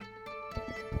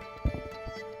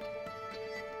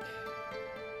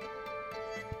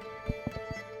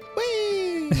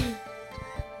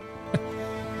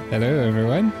Hello,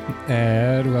 everyone,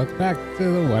 and welcome back to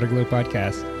the Waterglow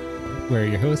Podcast. We're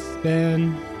your hosts,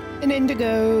 Ben, and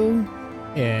Indigo.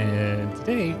 And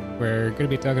today we're going to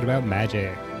be talking about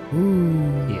magic.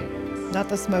 Ooh. Yes. Not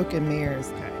the smoke and mirrors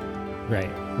kind.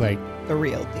 Right. Like the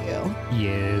real deal.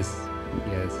 Yes.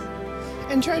 Yes.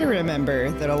 And try to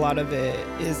remember that a lot of it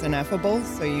is ineffable,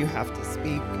 so you have to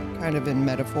speak kind of in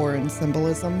metaphor and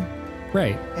symbolism.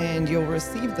 Right. And you'll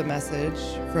receive the message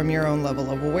from your own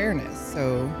level of awareness.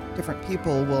 So different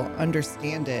people will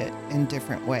understand it in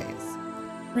different ways.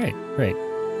 Right. Right.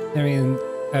 I mean,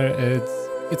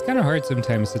 it's kind of hard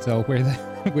sometimes to tell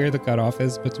where the cutoff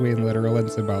is between literal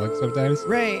and symbolic sometimes.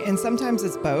 Right. And sometimes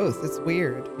it's both. It's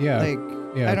weird. Yeah.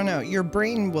 I don't know. Your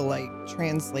brain will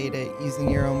translate it using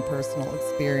your own personal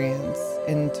experience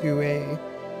into a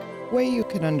way you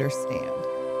can understand.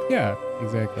 Yeah,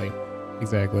 exactly.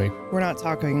 Exactly. We're not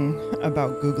talking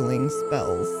about Googling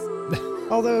spells,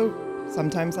 although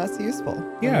sometimes that's useful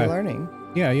when you're learning.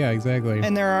 Yeah, exactly.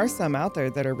 And there are some out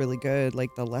there that are really good,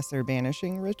 like the lesser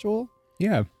banishing ritual.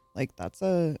 Yeah. Like that's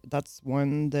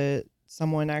one that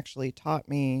someone actually taught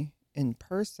me in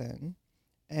person,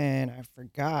 and I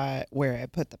forgot where I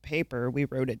put the paper we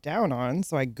wrote it down on,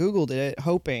 so I Googled it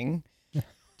hoping,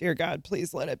 dear God,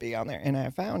 please let it be on there, and I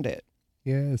found it.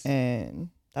 Yes. And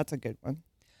that's a good one.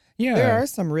 Yeah. There are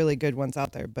some really good ones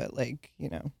out there, but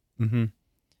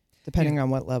depending on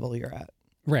what level you're at.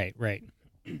 Right.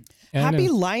 Happy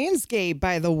Lionsgate,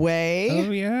 by the way.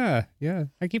 Oh, yeah.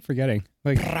 I keep forgetting.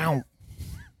 It's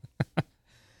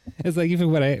like even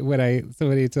when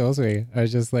somebody tells me, I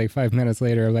was just like 5 minutes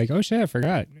later, I'm like, oh shit, I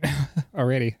forgot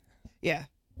already. Yeah.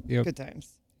 Yep. Good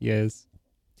times. Yes.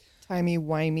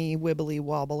 Timey-wimey,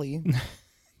 wibbly-wobbly.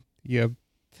 Yep.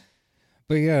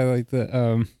 But yeah, like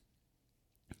the,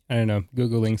 I don't know,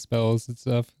 Googling spells and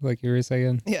stuff, like you were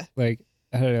saying. Yeah. Like,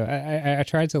 I don't know. I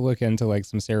tried to look into like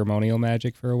some ceremonial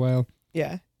magic for a while.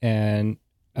 Yeah. And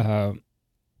I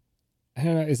don't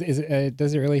know.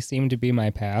 Does it really seem to be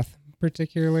my path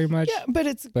particularly much? Yeah, but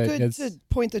it's good to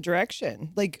point the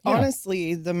direction.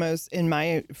 Honestly,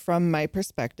 from my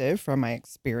perspective, from my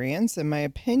experience, and my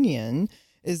opinion,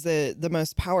 is that the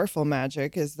most powerful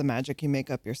magic is the magic you make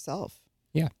up yourself.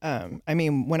 Yeah. I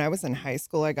mean, when I was in high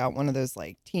school, I got one of those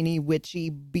teeny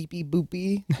witchy beepy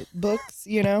boopy books,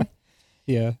 Yeah.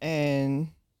 And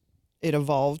it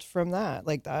evolved from that.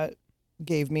 That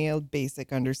gave me a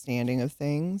basic understanding of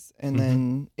things. And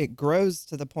then it grows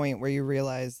to the point where you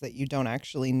realize that you don't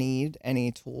actually need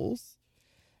any tools.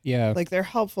 Yeah. They're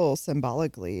helpful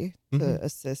symbolically to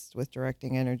assist with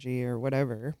directing energy or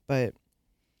whatever, but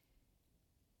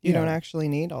you don't actually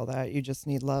need all that. You just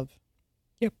need love.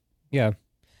 Yeah.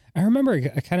 I remember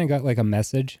I kind of got a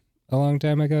message a long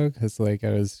time ago because I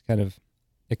was kind of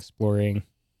exploring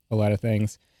a lot of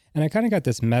things. And I kind of got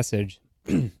this message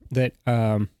that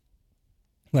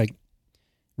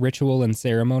ritual and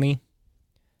ceremony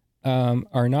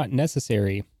are not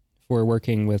necessary for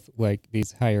working with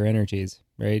these higher energies,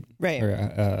 right? Right.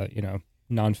 Or,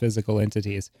 non-physical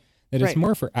entities. That it's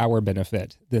more for our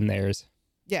benefit than theirs.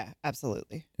 Yeah,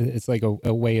 absolutely. It's like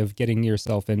a way of getting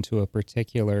yourself into a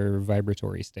particular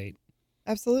vibratory state.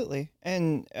 Absolutely.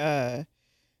 And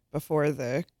before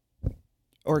the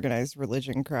organized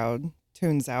religion crowd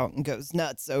tunes out and goes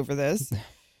nuts over this,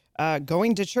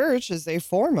 going to church is a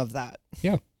form of that.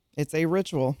 Yeah. It's a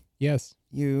ritual. Yes.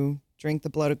 You drink the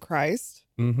blood of Christ.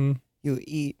 Mm-hmm. You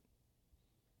eat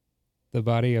the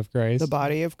body of Christ. The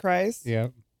body of Christ. Yeah.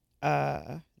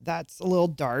 That's a little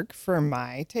dark for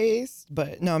my taste,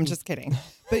 but no, I'm just kidding.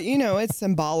 But it's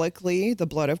symbolically the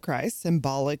blood of Christ,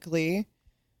 symbolically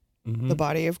the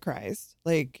body of Christ.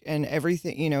 And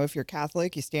everything, if you're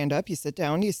Catholic, you stand up, you sit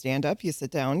down, you stand up, you sit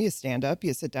down, you stand up,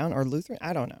 you sit down, or Lutheran,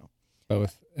 I don't know.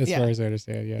 Both, as far as I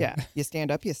understand, yeah. Yeah, you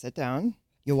stand up, you sit down,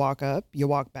 you walk up, you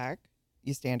walk back,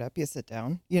 you stand up, you sit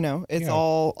down. It's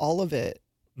all of it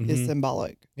is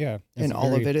symbolic. Yeah. And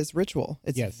all of it is ritual.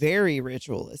 It's very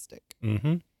ritualistic.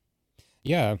 Mm-hmm.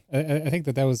 Yeah, I think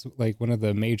that was one of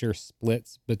the major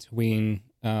splits between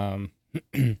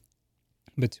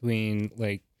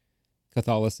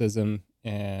Catholicism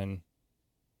and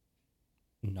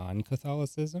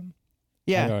non-Catholicism.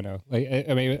 Yeah, I don't know.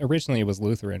 I mean, originally it was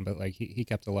Lutheran, but he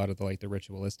kept a lot of the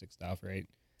ritualistic stuff, right?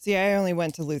 See, I only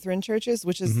went to Lutheran churches,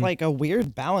 which is a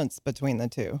weird balance between the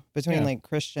two, between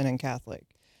Christian and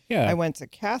Catholic. Yeah, I went to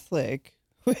Catholic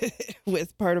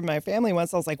with part of my family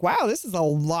once. I was like, wow, this is a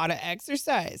lot of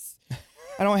exercise.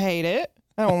 I don't hate it.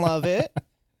 I don't love it.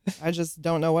 I just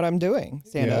don't know what I'm doing.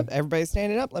 Stand up. Everybody's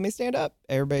standing up. Let me stand up.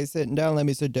 Everybody's sitting down. Let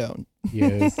me sit down.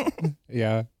 Yes.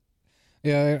 Yeah.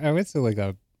 I went to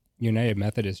a United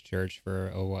Methodist Church for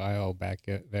a while back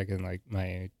in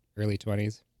my early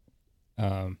 20s.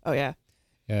 Oh yeah.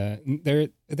 Yeah,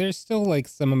 there's still like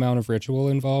some amount of ritual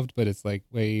involved, but it's like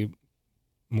way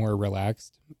more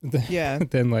relaxed Yeah.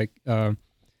 than like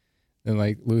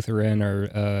Lutheran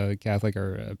or Catholic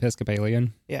or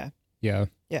Episcopalian. Yeah. Yeah.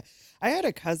 Yeah. I had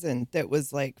a cousin that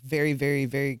was like very, very,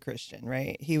 very Christian,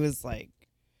 right? He was like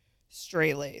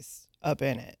straight laced up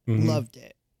in it, loved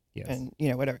it. Yes. And,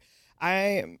 whatever.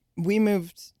 We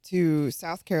moved to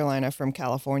South Carolina from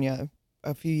California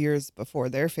a few years before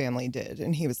their family did.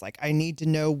 And he was like, I need to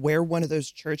know where one of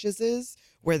those churches is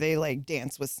where they like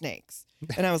dance with snakes.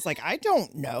 And I was like, I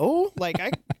don't know. Like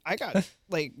I got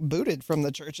like booted from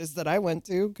the churches that I went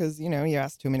to because, you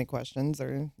ask too many questions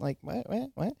or like, what?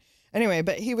 Anyway,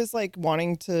 but he was like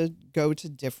wanting to go to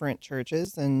different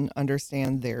churches and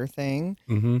understand their thing.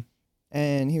 Mm-hmm.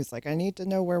 And he was like, I need to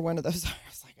know where one of those are. I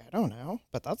was like, I don't know,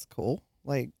 but that's cool.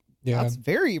 Like, Yeah. that's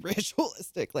very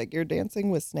ritualistic. Like you're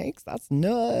dancing with snakes. That's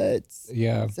nuts.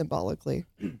 Yeah. Symbolically.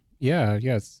 Yeah.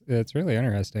 Yes. It's really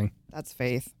interesting. That's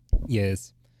faith.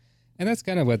 Yes. And that's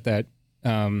kind of what that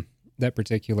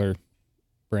particular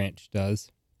branch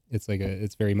does. It's like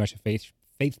it's very much a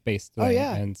faith-based thing. Oh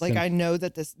yeah. And Like I know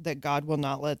that God will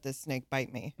not let this snake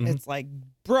bite me. It's like,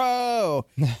 bro,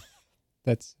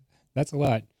 that's a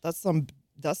lot. that's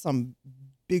some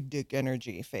big dick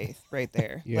energy faith right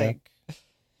there. Yeah. Like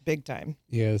big time.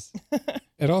 Yes.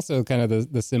 And also kind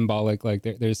of the symbolic, like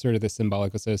there's sort of the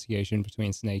symbolic association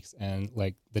between snakes and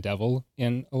like the devil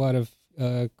in a lot of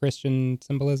Christian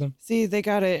symbolism. See, they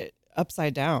got it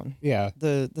upside down. Yeah.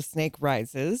 The snake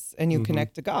rises and you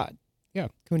connect to God. Yeah.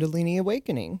 Kundalini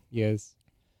awakening. Yes.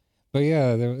 But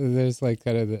yeah, there's like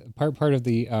kind of the part of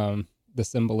the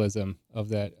symbolism of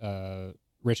that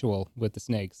ritual with the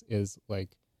snakes is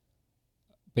like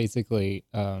basically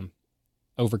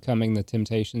overcoming the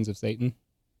temptations of Satan.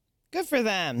 Good for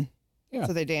them. Yeah.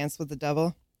 So they dance with the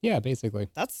devil. Yeah, basically.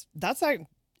 That's like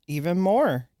even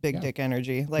more big dick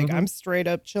energy. Like I'm straight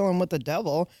up chilling with the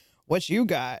devil. What you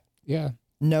got? Yeah.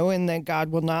 Knowing that God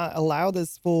will not allow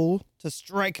this fool to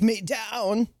strike me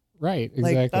down. Right.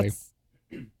 Exactly. Like that's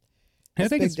I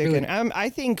think it's really... I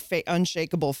think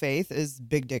unshakable faith is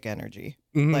big dick energy.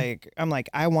 Like I'm like,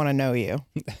 I want to know you.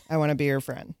 I want to be your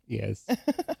friend. Yes.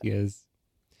 Yes.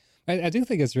 I do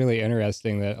think it's really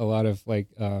interesting that a lot of like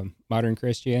modern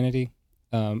Christianity,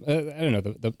 I don't know,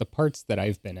 the parts that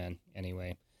I've been in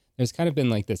anyway, there's kind of been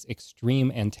like this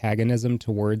extreme antagonism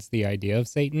towards the idea of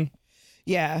Satan.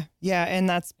 Yeah. Yeah. And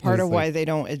that's part of like, why they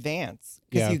don't advance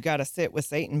because Yeah. you got to sit with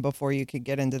Satan before you could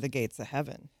get into the gates of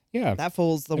heaven. Yeah. That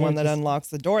fool's the one that unlocks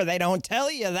the door. They don't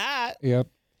tell you that. Yep.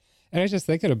 And I was just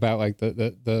thinking about like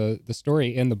the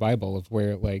story in the Bible of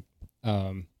where like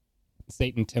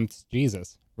Satan tempts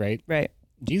Jesus, right? Right.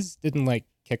 Jesus didn't like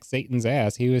kick Satan's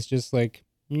ass. He was just like,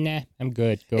 nah, I'm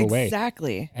good. Go away.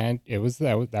 Exactly. And it was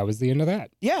that was the end of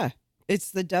that. Yeah.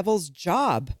 It's the devil's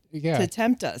job to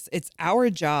tempt us. It's our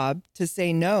job to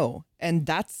say no. And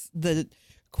that's the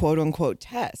quote unquote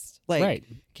test. Like,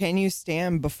 can you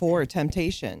stand before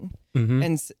temptation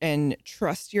and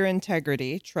trust your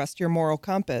integrity, trust your moral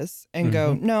compass and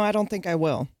go, no, I don't think I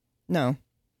will. No.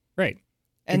 Right.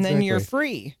 And then you're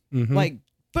free. Like,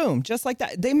 boom, just like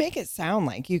that. They make it sound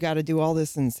like you got to do all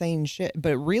this insane shit,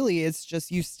 but really it's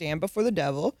just you stand before the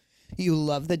devil. You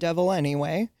love the devil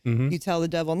anyway. You tell the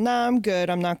devil, nah, I'm good.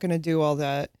 I'm not going to do all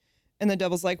that. And the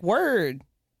devil's like, word,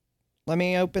 let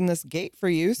me open this gate for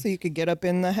you so you could get up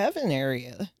in the heaven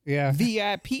area. Yeah.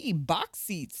 VIP box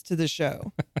seats to the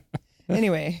show.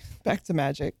 Anyway, back to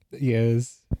Magick.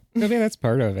 Yes. I mean, that's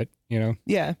part of it, you know?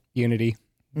 Yeah. Unity,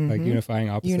 like unifying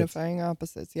opposites. Unifying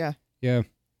opposites, yeah. Yeah.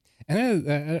 And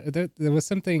there was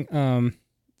something,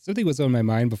 something was on my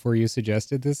mind before you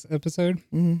suggested this episode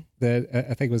that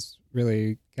I think was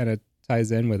really kind of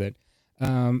ties in with it.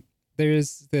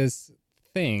 There's this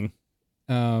thing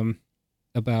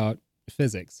about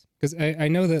physics, because I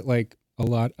know that like a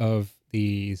lot of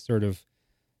the sort of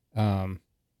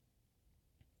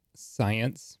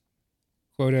science,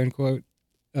 quote unquote,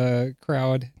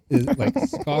 crowd is like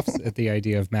scoffs at the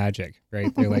idea of magic,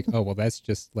 right? They're like, oh, well, that's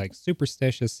just like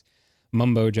superstitious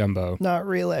mumbo jumbo. Not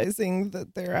realizing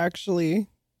that they're actually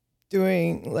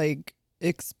doing like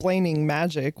explaining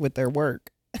magic with their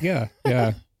work. Yeah.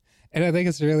 Yeah. And I think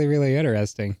it's really, really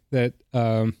interesting that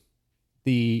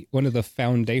one of the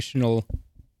foundational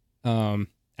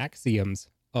axioms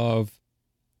of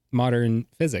modern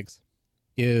physics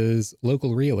is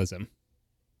local realism,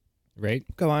 right?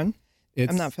 Go on.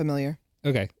 I'm not familiar.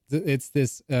 Okay. It's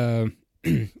this,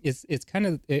 it's kind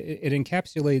of, it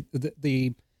encapsulates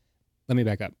the, let me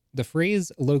back up. The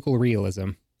phrase local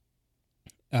realism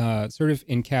sort of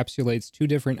encapsulates two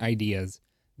different ideas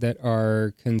that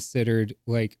are considered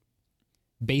like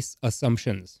base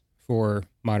assumptions for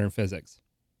modern physics.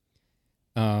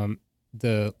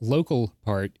 The local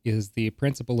part is the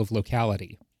principle of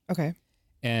locality. Okay.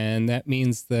 And that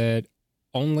means that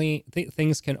only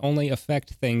things can only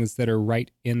affect things that are right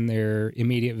in their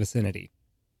immediate vicinity.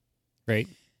 Right?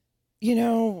 You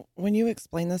know, when you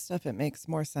explain this stuff, it makes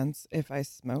more sense if I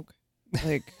smoke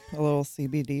like a little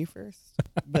CBD first.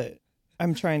 But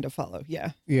I'm trying to follow.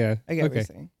 Yeah. Yeah. I get what you're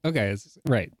saying. Okay.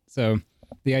 Right. So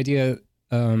the idea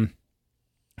there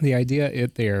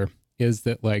is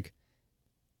that like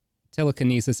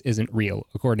telekinesis isn't real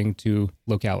according to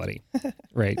locality,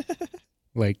 right?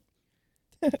 Like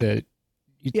that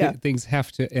things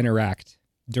have to interact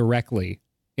directly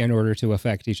in order to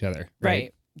affect each other.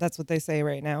 Right. That's what they say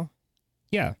right now.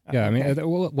 Yeah. Yeah. Okay. I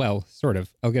mean, well, sort of.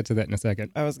 I'll get to that in a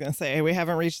second. I was going to say, we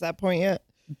haven't reached that point yet.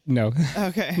 No.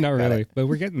 Okay. Not really, but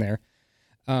we're getting there.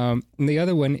 And the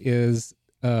other one is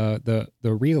the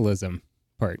realism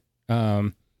part.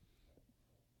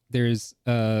 There's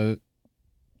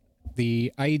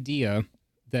the idea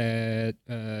that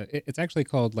it's actually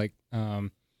called like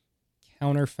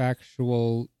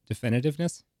counterfactual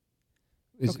definitiveness.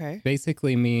 Which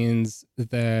basically means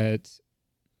that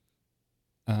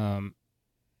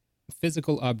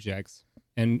physical objects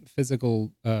and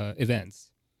physical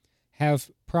events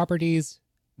have properties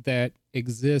that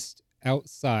exist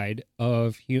outside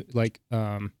of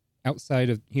outside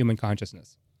of human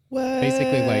consciousness. What?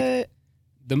 Basically, like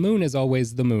the moon is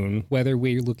always the moon, whether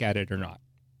we look at it or not.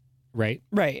 Right?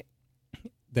 Right.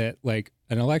 That like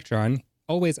an electron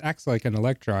always acts like an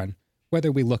electron,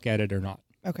 whether we look at it or not.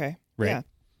 Okay. Right.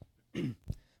 Yeah.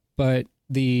 But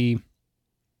the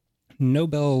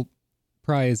Nobel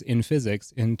Prize in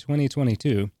Physics in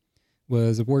 2022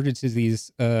 was awarded to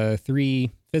these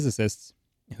 3 physicists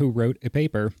who wrote a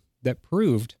paper that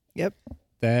proved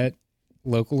that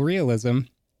local realism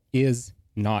is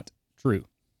not true.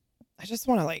 I just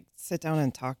want to like sit down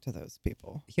and talk to those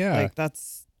people. Yeah. Like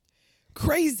that's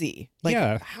crazy.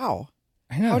 Like how?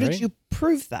 I know, how did you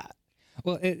prove that?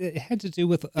 Well, it had to do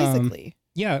with physically.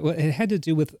 Yeah, well, it had to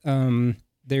do with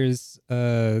there's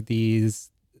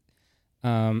these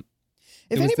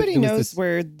if anybody knows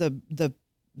where the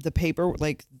paper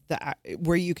like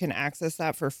where you can access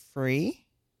that for free,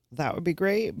 that would be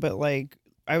great. But like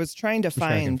I was trying to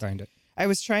find it. I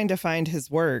was trying to find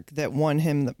his work that won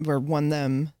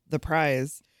them the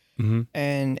prize,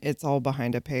 and it's all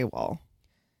behind a paywall.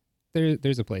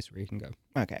 There's a place where you can go.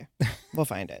 Okay, we'll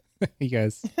find it. You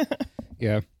guys,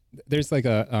 yeah. There's like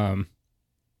a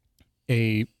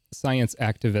science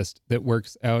activist that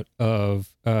works out of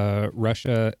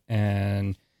Russia,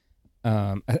 and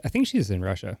I think she's in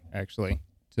Russia actually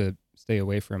to stay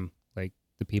away from like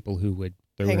the people who would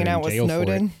throw hanging her in out with jail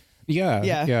Snowden. For it.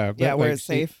 Yeah. But, where it's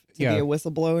safe to be a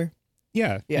whistleblower.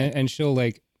 Yeah. And she'll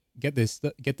like get this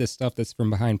stuff that's from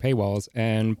behind paywalls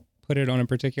and put it on a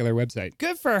particular website.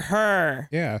 Good for her.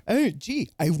 Yeah. Oh, gee,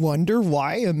 I wonder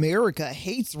why America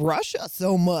hates Russia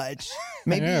so much.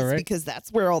 Maybe it's because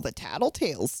that's where all the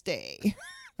tattletales stay.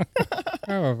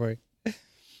 Probably.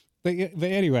 But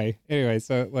anyway,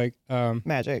 so like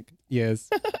Magick. Yes.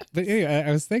 But anyway,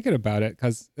 I was thinking about it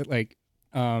because like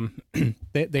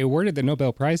they awarded the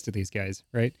Nobel Prize to these guys,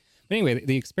 right? But anyway,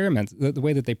 the experiments, the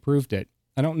way that they proved it,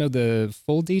 I don't know the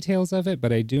full details of it,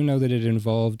 but I do know that it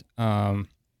involved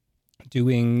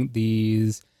doing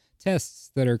these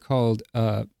tests that are called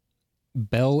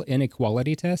Bell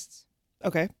inequality tests.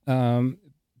 Okay.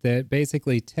 That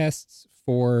basically tests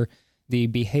for the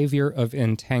behavior of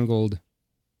entangled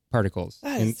particles.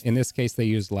 In this case, they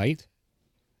use light.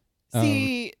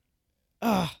 See,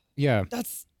 yeah,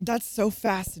 that's so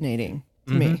fascinating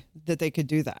to me that they could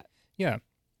do that. Yeah.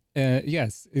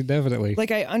 Yes, definitely.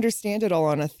 Like I understand it all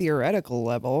on a theoretical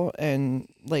level and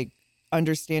like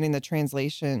understanding the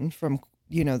translation from,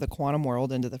 the quantum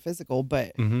world into the physical,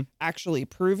 but actually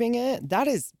proving it, that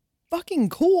is fucking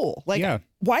cool. Like,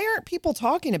 why aren't people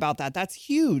talking about that? That's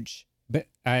huge. But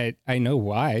I know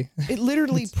why. It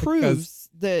literally proves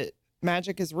that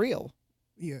magic is real.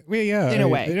 Yeah. In a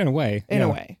way.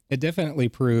 It definitely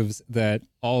proves that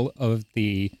all of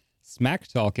the smack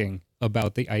talking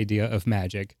about the idea of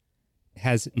magic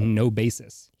has no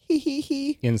basis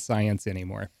in science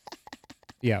anymore.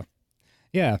 Yeah.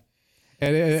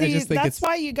 And See, I just think that's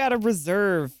why you got to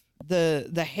reserve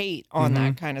the hate on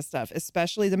that kind of stuff,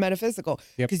 especially the metaphysical,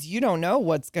 because you don't know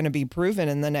what's going to be proven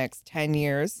in the next 10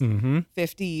 years,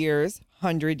 50 years,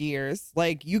 100 years.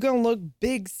 Like you going to look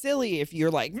big silly if you're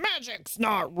like, magic's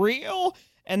not real.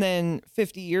 And then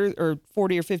 50 years or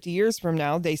 40 or 50 years from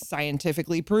now, they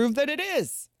scientifically prove that it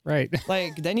is. Right.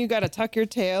 Like, then you got to tuck your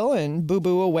tail and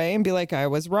boo-boo away and be like, I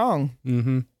was wrong.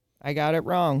 Mm-hmm. I got it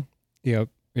wrong. Yep.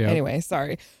 Yep. Anyway,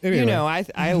 sorry. Anyway. You know,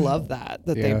 I love that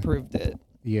Yeah. they proved it.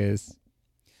 Yes.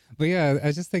 But yeah,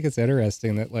 I just think it's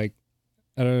interesting that, like,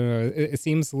 I don't know, it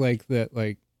seems like that,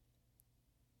 like,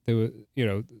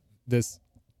 this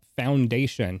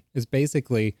foundation is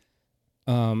basically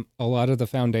a lot of the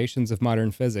foundations of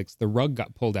modern physics. The rug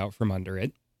got pulled out from under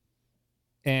it.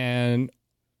 And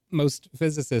most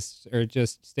physicists are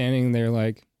just standing there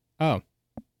like, oh,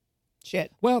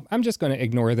 shit. Well, I'm just going to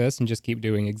ignore this and just keep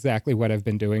doing exactly what I've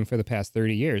been doing for the past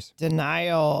 30 years.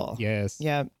 Denial. Yes.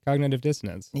 Yep. Cognitive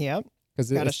dissonance. Yep.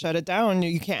 Because got to shut it down.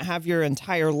 You can't have your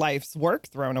entire life's work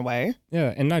thrown away.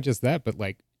 Yeah, and not just that, but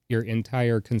like your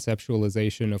entire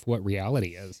conceptualization of what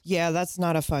reality is. Yeah, that's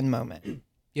not a fun moment.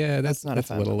 Yeah, that's not a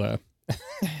fun a little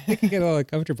it can get a little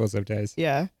uncomfortable sometimes.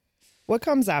 Yeah. What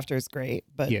comes after is great,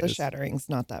 but the Yes. shattering's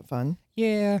not that fun.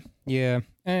 Yeah.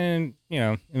 And,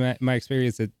 in my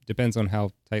experience, it depends on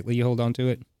how tightly you hold on to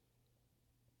it.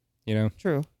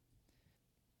 True.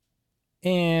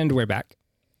 And we're back.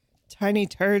 Tiny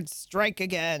turds strike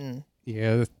again.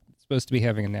 Yeah, supposed to be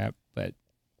having a nap, but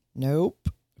Nope.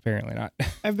 apparently not.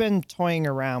 I've been toying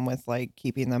around with like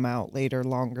keeping them out later,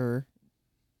 longer,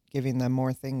 giving them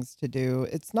more things to do.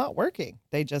 It's not working.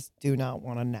 They just do not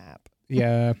want to nap.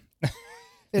 Yeah.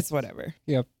 It's whatever.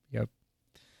 Yep.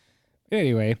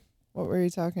 Anyway. What were you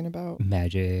talking about?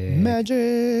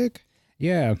 Magick.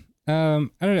 Yeah. I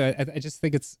don't know. I just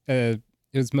think it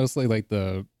was mostly like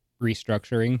the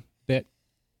restructuring bit.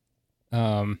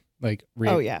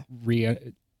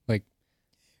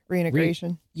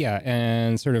 Reintegration. Yeah,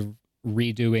 and sort of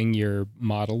redoing your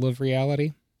model of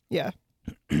reality. Yeah.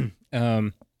 I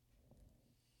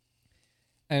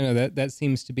don't know, that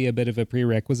seems to be a bit of a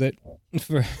prerequisite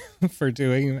for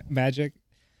doing magic.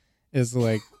 Is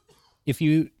like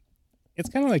it's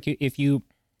kind of like if you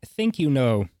think you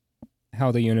know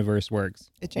how the universe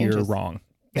works, it changes. You're wrong.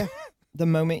 Yeah. The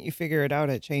moment you figure it out,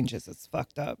 it changes. It's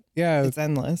fucked up. Yeah. It's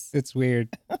endless. It's weird.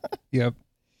 Yep.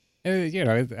 And,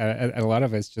 a lot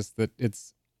of it's just that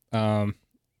it's,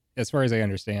 as far as I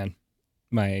understand,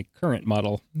 my current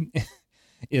model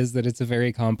is that it's a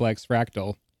very complex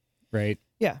fractal, right?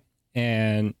 Yeah.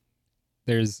 And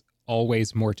there's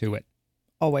always more to it.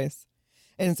 Always.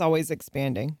 And it's always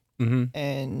expanding. Mm-hmm.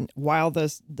 And while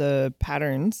the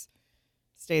patterns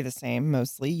stay the same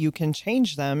mostly, you can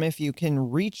change them if you can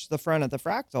reach the front of the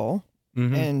fractal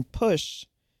Mm-hmm. and push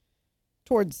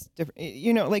towards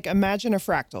different, like imagine a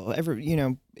fractal.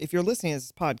 If you're listening to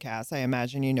this podcast, I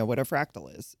imagine you know what a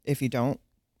fractal is. If you don't,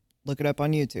 look it up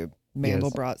on YouTube.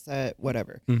 Mandelbrot set,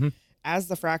 whatever. Mm-hmm. As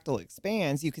the fractal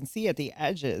expands, you can see at the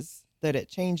edges that it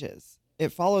changes. It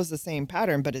follows the same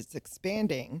pattern, but it's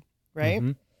expanding, right?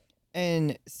 Mm-hmm.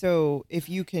 And so if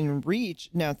you can reach,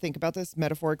 now think about this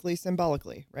metaphorically,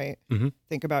 symbolically, right? Mm-hmm.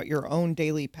 Think about your own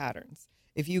daily patterns.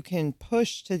 If you can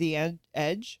push to the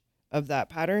edge of that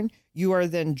pattern, you are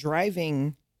then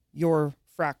driving your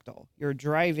fractal. You're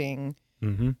driving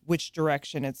Mm-hmm. which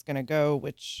direction it's going to go,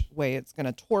 which way it's going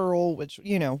to twirl, which,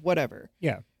 whatever.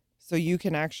 Yeah. So you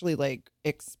can actually like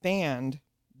expand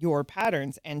your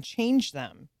patterns and change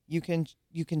them. You can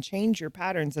change your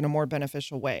patterns in a more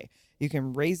beneficial way. You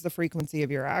can raise the frequency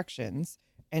of your actions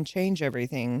and change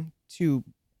everything to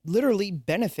literally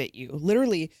benefit you.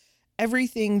 Literally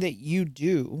everything that you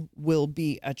do will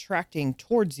be attracting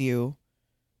towards you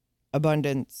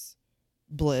abundance,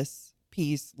 bliss,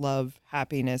 peace, love,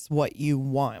 happiness, what you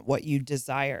want, what you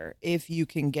desire. If you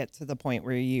can get to the point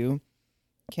where you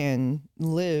can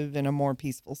live in a more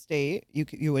peaceful state,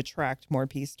 you attract more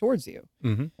peace towards you.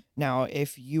 Mm-hmm. Now,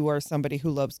 if you are somebody who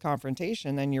loves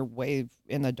confrontation, then you're way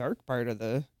in the dark part of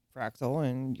the fractal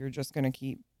and you're just going to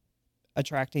keep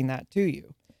attracting that to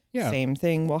you. Yeah. Same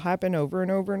thing will happen over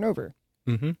and over and over.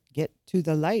 Mm-hmm. Get to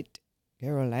the light,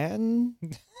 Carol Ann.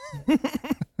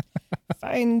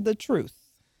 Find the truth.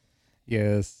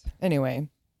 Yes. Anyway,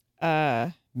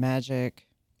 magic.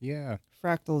 Yeah.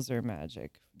 Fractals are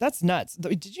magic. That's nuts.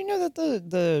 Did you know that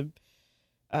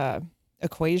the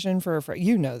equation for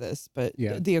you know this, but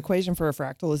Yeah. the equation for a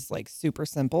fractal is like super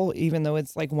simple, even though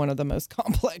it's like one of the most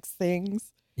complex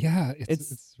things. Yeah.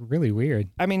 It's really weird.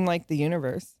 I mean, like the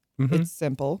universe, Mm-hmm. it's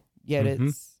simple, yet Mhm.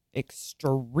 it's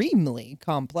extremely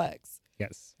complex.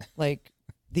 Yes. Like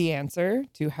the answer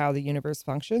to how the universe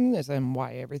functions and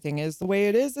why everything is the way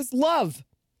it is love.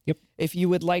 Yep. If you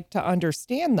would like to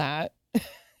understand that,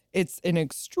 it's an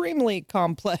extremely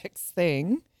complex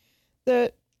thing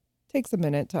that takes a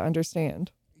minute to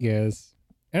understand. Yes.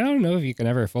 And I don't know if you can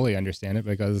ever fully understand it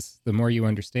because the more you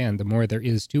understand, the more there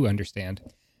is to understand.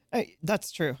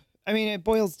 That's true. I mean, it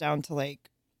boils down to like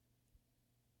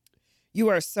You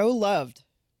are so loved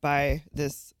by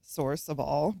this source of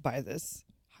all, by this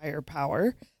higher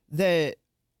power, that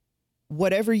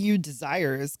whatever you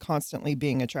desire is constantly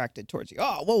being attracted towards you.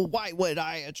 Oh, well, why would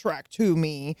I attract to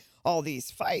me all these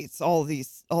fights, all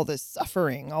this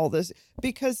suffering, all this?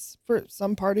 Because for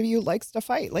some part of you likes to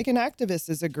fight. Like an activist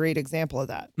is a great example of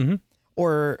that. Mm-hmm.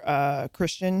 Or a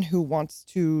Christian who wants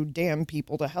to damn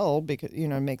people to hell because,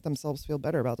 make themselves feel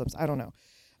better about themselves. I don't know.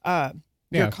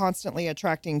 You're constantly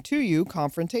attracting to you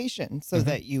confrontation so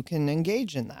that you can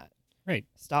engage in that. Right.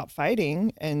 Stop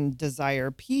fighting and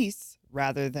desire peace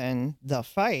rather than the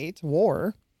fight,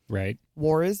 war. Right.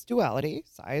 War is duality,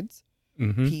 sides.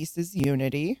 Mm-hmm. Peace is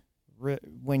unity.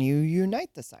 When you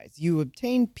unite the sides, you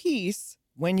obtain peace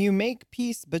when you make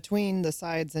peace between the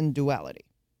sides and duality.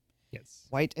 Yes.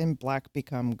 White and black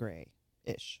become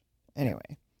gray-ish.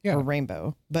 Anyway. Yeah. Or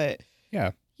rainbow. But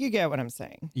yeah, you get what I'm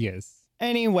saying. Yes.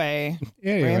 Anyway.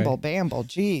 Ramble, bamble,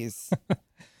 geez.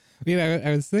 I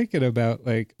was thinking about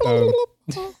like, I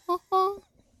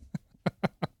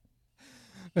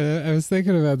was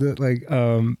thinking about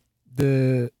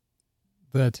the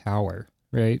tower,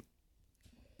 right?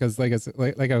 Because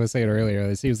like I was saying earlier,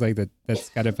 it seems like that's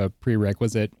kind of a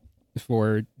prerequisite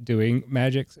for doing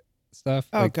magic stuff.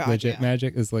 Oh, like God, legit yeah.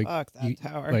 magic is like Fuck that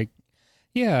tower. Like,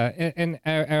 yeah, and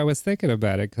I was thinking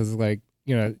about it because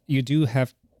you do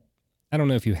have. I don't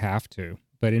know if you have to,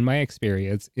 but in my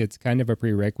experience, it's kind of a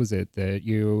prerequisite that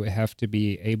you have to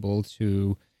be able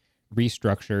to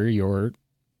restructure your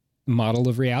model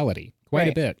of reality quite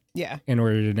a bit. Yeah. In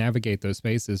order to navigate those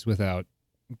spaces without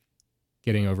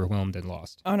getting overwhelmed and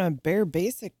lost. On a bare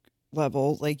basic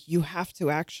level, like you have to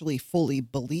actually fully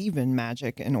believe in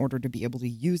magic in order to be able to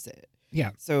use it.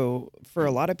 Yeah. So for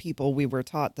a lot of people, we were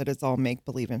taught that it's all make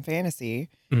believe and fantasy.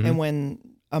 Mm-hmm. And when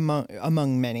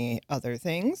among many other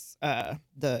things,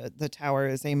 the tower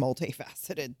is a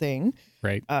multifaceted thing.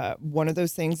 Right. One of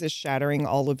those things is shattering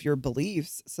all of your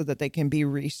beliefs so that they can be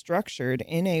restructured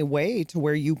in a way to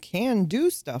where you can do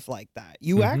stuff like that.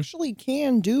 You actually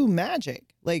can do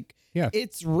magic. Like,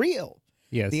 it's real.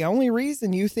 Yes. The only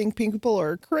reason you think people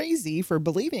are crazy for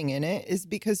believing in it is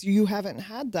because you haven't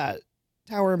had that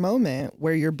tower moment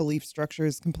where your belief structure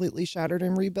is completely shattered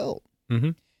and rebuilt.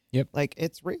 Mm-hmm. Yep. Like,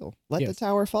 it's real. Let the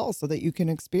tower fall so that you can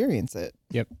experience it.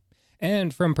 Yep.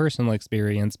 And from personal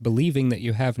experience, believing that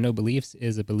you have no beliefs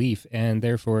is a belief, and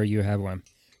therefore you have one.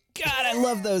 God, I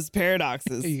love those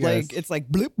paradoxes. Yes. Like, it's like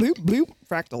bloop, bloop, bloop,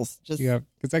 fractals. Just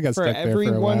because I got for stuck there every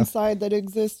for a one while. side that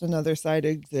exists, another side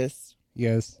exists.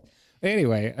 Yes.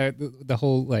 Anyway, the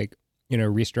whole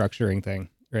restructuring thing,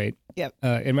 right? Yep.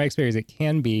 In my experience, it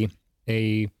can be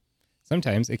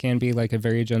sometimes it can be like a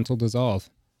very gentle dissolve.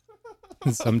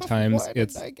 Sometimes Why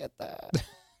it's. did I get that?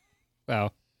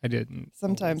 Well, I didn't.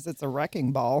 Sometimes it's a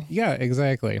wrecking ball. Yeah,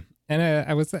 exactly. And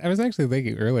I was actually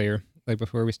thinking earlier, like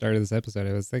before we started this episode,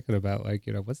 I was thinking about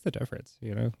what's the difference?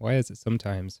 Why is it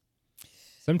sometimes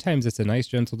it's a nice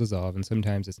gentle dissolve and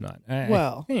sometimes it's not.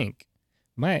 I think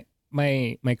my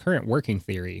current working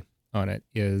theory on it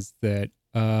is that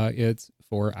it's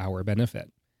for our benefit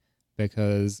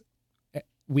because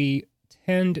we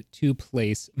tend to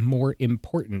place more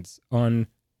importance on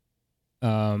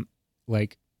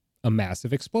like a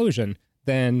massive explosion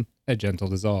than a gentle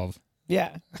dissolve.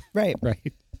 Yeah, right.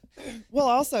 Right. Well,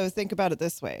 also think about it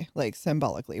this way, like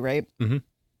symbolically, right? Mm-hmm.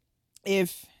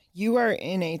 If you are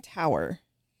in a tower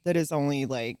that is only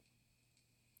like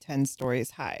 10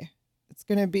 stories high, it's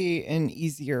going to be an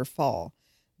easier fall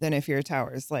than if your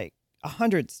tower is like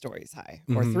 100 stories high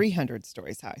or 300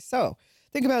 stories high. So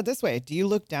think about it this way. Do you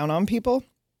look down on people?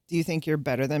 Do you think you're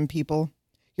better than people?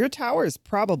 Your tower is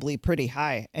probably pretty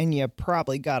high and you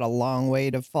probably got a long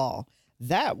way to fall.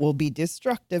 That will be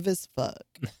destructive as fuck.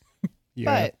 Yeah.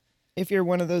 But if you're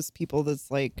one of those people that's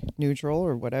like neutral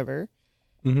or whatever,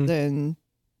 then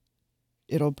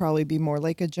it'll probably be more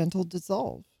like a gentle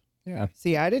dissolve. Yeah.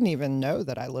 See, I didn't even know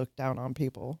that I looked down on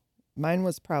people. Mine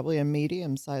was probably a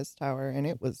medium-sized tower, and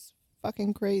it was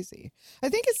fucking crazy. I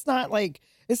think it's not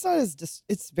as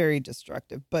it's very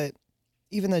destructive, but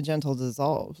even the gentle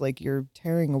dissolve, like you're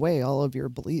tearing away all of your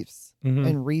beliefs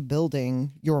and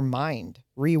rebuilding your mind,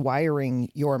 rewiring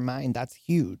your mind. That's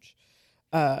huge.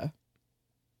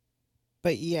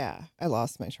 But yeah, I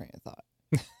lost my train of thought.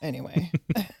 Anyway.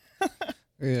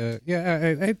 Yeah.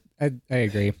 I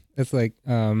agree. It's like,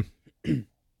 yeah,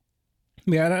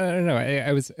 I don't know.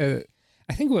 I was, I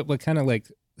think what kind of like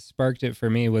sparked it for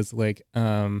me was like,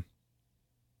 there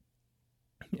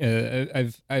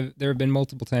have been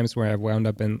multiple times where I've wound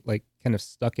up in like kind of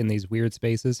stuck in these weird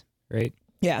spaces, right?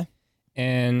 Yeah.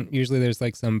 And usually there's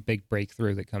like some big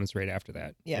breakthrough that comes right after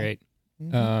that, Yeah. right?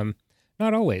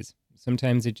 Not always.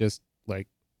 Sometimes it just like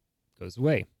goes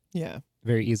away Yeah.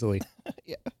 very easily.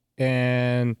 Yeah.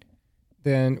 And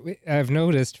then I've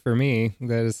noticed for me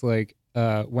that it's like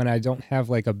when I don't have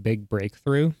like a big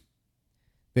breakthrough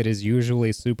that is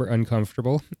usually super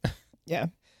uncomfortable. Yeah.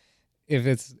 If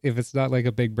it's not like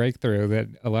a big breakthrough, that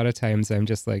a lot of times I'm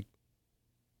just like,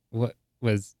 what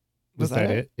was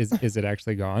that it? Is it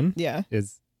actually gone? Yeah.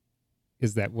 Is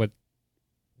that what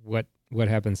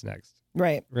happens next?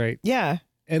 Right. Right. Yeah.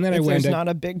 And then if I there's wind up, not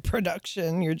a big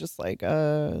production, you're just like,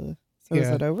 so is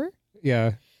Yeah. it over?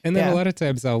 yeah. And then Yeah. a lot of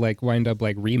times I'll like wind up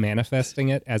like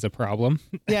remanifesting it as a problem.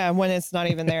 Yeah, when it's not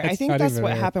even there. I It's think not that's even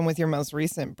what there. happened with your most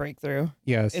recent breakthrough.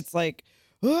 Yes. It's like,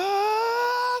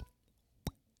 ah!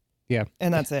 Yeah.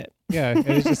 And that's it. Yeah, and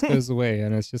it just goes away,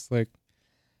 and it's just like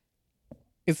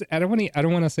I don't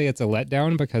want to say it's a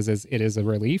letdown because it is a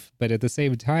relief, but at the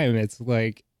same time, it's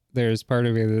like there's part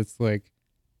of me that's like,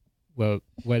 well,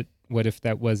 what if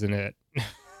that wasn't it?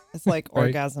 It's like Right.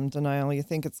 orgasm denial. You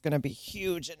think it's going to be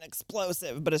huge and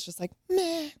explosive, but it's just like,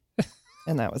 meh.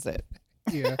 And that was it.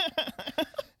 Yeah,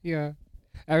 yeah.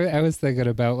 I was thinking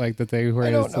about like the thing where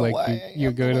I don't it's know like why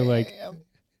you go to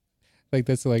like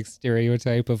this like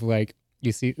stereotype of like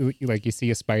you see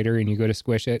a spider and you go to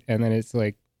squish it, and then it's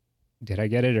like, did I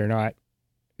get it or not?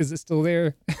 Is it still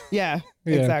there? Yeah,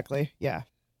 Yeah. exactly. Yeah.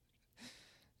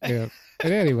 Yeah.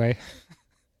 But anyway,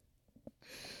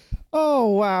 Oh,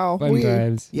 wow. fun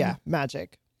times. Yeah,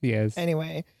 magic. Yes.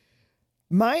 Anyway,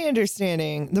 my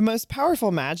understanding, the most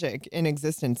powerful magic in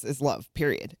existence is love,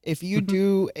 period. If you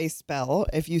do a spell,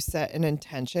 if you set an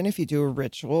intention, if you do a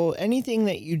ritual, anything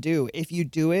that you do, if you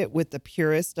do it with the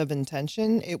purest of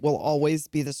intention, it will always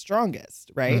be the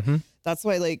strongest, right? Mhm. That's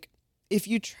why, like, if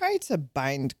you try to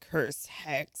bind, curse,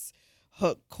 hex,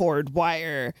 hook, cord,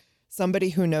 wire, somebody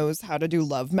who knows how to do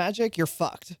love magic, you're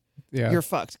fucked. Yeah. You're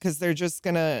fucked because they're just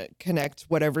going to connect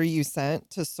whatever you sent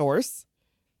to source.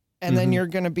 And then Mhm. you're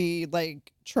going to be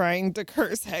like trying to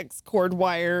curse, hex, cord,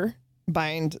 wire,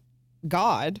 bind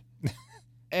God.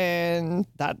 And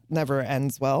that never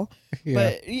ends well. Yeah.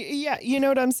 But yeah, you know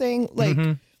what I'm saying? Like,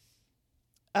 Mhm.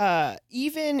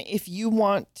 even if you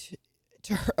want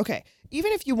okay,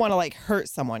 even if you want to like hurt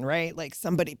someone, right? Like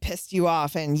somebody pissed you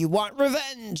off and you want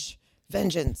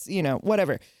vengeance,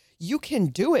 whatever. You can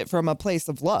do it from a place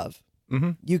of love.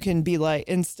 Mhm. You can be like,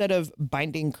 instead of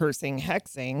binding, cursing,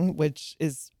 hexing, which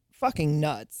is fucking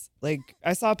nuts. Like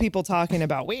I saw people talking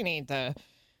about, we need to,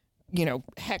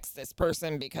 hex this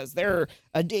person because they're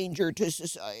a danger to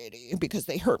society because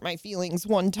they hurt my feelings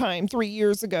one time 3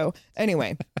 years ago.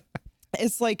 Anyway,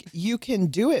 it's like you can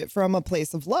do it from a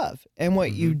place of love. And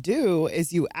what you do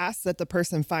is you ask that the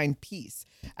person find peace,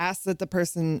 ask that the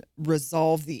person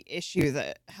resolve the issue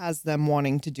that has them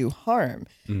wanting to do harm,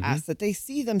 ask that they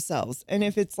see themselves. And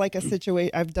if it's like a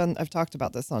situation, I've talked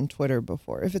about this on Twitter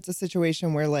before. If it's a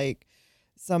situation where like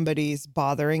somebody's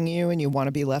bothering you and you want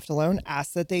to be left alone,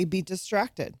 ask that they be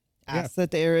distracted, ask that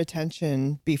their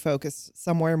attention be focused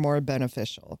somewhere more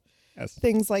beneficial. Yes.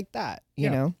 Things like that, you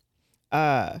know?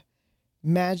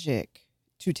 Magic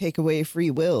to take away free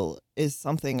will is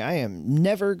something I am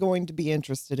never going to be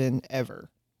interested in ever,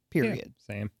 period.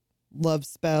 Yeah, same. Love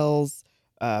spells,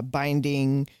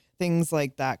 binding, things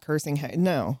like that, cursing.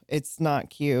 No, it's not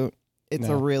cute. It's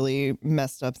a really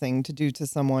messed up thing to do to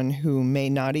someone who may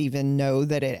not even know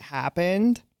that it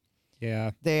happened.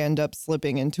 Yeah. They end up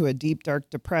slipping into a deep, dark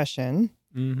depression.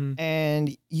 Mm-hmm.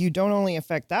 And you don't only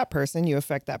affect that person, you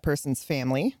affect that person's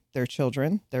family, their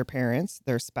children, their parents,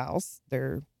 their spouse,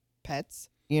 their pets,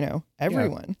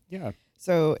 everyone. Yeah.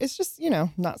 So it's just,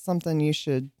 not something you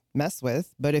should mess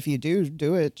with. But if you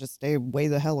do it, just stay way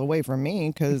the hell away from me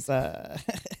because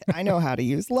I know how to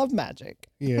use love magic.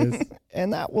 Yes.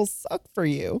 And that will suck for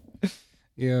you.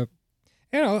 Yeah.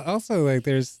 And also like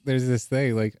there's this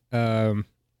thing like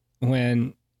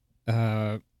when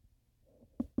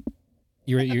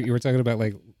you were talking about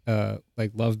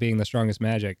like love being the strongest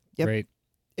magic, Yep. right?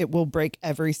 It will break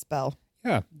every spell.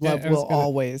 Yeah. Love I was will gonna-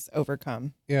 always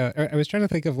overcome. Yeah, I was trying to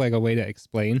think of like a way to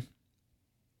explain,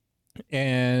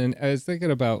 and I was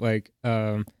thinking about like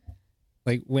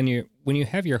when you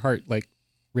have your heart like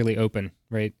really open,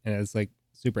 right, and it's like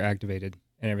super activated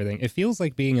and everything, it feels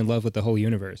like being in love with the whole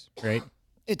universe, right?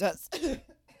 It does.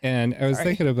 And I was Sorry.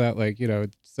 thinking about like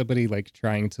somebody like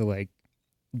trying to like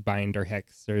bind or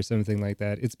hex or something like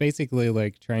that. It's basically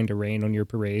like trying to rain on your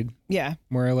parade, Yeah.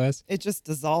 more or less. It just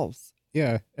dissolves.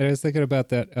 Yeah, and I was thinking about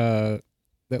that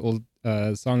old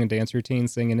song and dance routine,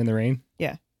 Singing in the Rain.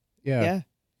 Yeah. Yeah.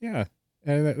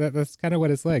 And that's kind of what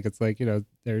it's like. It's like,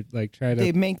 they're like trying to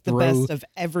They make the throw- best of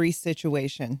every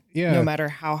situation. Yeah. No matter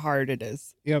how hard it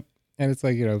is. Yep. And it's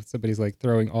like, somebody's like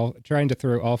trying to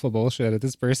throw awful bullshit at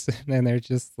this person. And they're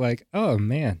just like, oh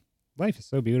man, life is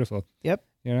so beautiful. Yep.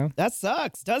 That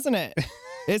sucks, doesn't it?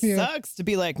 It sucks to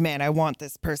be like, man, I want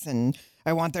this person,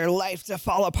 I want their life to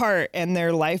fall apart, and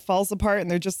their life falls apart.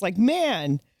 And they're just like,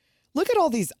 man, look at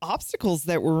all these obstacles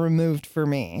that were removed for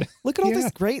me. Look at all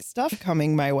this great stuff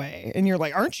coming my way. And you're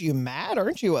like, aren't you mad?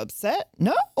 Aren't you upset?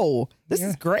 No, this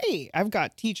is great. I've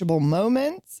got teachable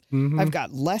moments. I've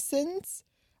got lessons.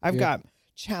 I've got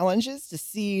challenges to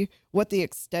see what the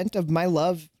extent of my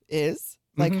love is.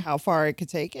 Like how far I could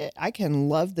take it. I can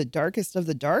love the darkest of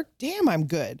the dark. Damn, I'm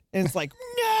good. And it's like,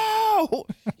 no,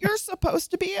 you're supposed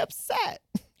to be upset.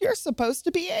 You're supposed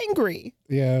to be angry.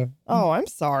 Yeah. Oh, I'm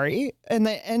sorry. And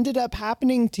that ended up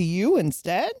happening to you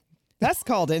instead. That's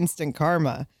called instant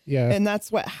karma. Yeah. And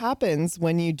that's what happens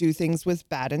when you do things with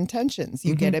bad intentions.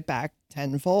 You get it back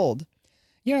tenfold.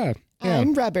 Yeah.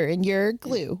 I'm rubber and you're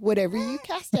glue. Whatever you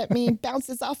cast at me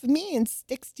bounces off of me and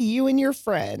sticks to you and your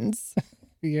friends.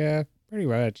 Yeah. Pretty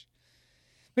much.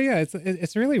 But yeah,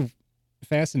 it's really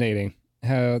fascinating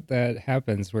how that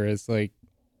happens, where it's like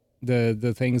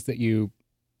the things that you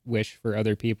wish for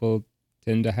other people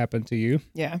tend to happen to you.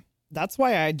 Yeah. That's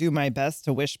why I do my best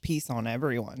to wish peace on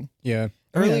everyone. Yeah.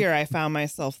 Earlier, I found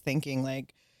myself thinking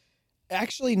like,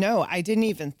 actually, no, I didn't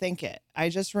even think it. I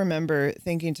just remember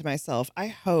thinking to myself, I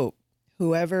hope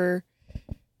whoever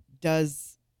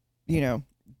does,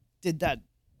 did that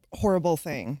horrible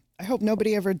thing, I hope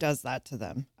nobody ever does that to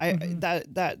them.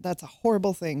 That's a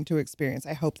horrible thing to experience.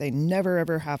 I hope they never,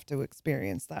 ever have to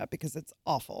experience that because it's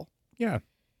awful. Yeah.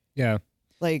 Yeah.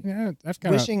 Like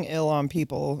wishing ill on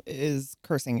people is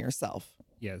cursing yourself.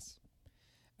 Yes.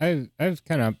 I've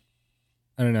kind of,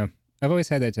 I don't know. I've always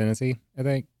had that tendency, I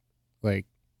think, like,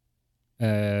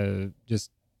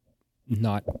 just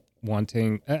not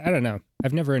wanting, I don't know.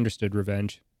 I've never understood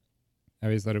revenge. I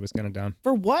always thought it was kind of dumb.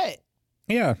 For what?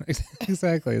 Yeah,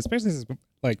 exactly. Especially since,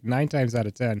 like, 9 times out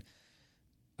of 10,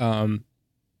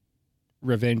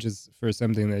 revenge is for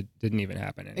something that didn't even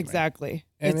happen anyway. Exactly.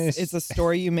 And it's a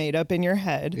story you made up in your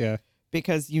head. Yeah.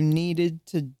 Because you needed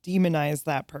to demonize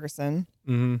that person.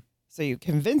 So you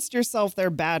convinced yourself they're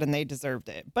bad and they deserved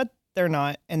it, but they're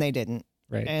not and they didn't.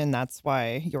 Right. And that's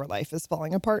why your life is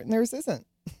falling apart and theirs isn't.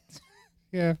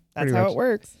 Yeah. That's how it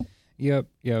works. Yep.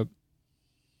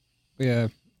 Yeah.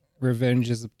 Revenge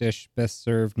is a dish best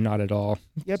served not at all.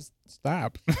 Yep. Just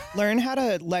stop. Learn how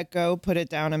to let go, put it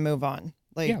down, and move on.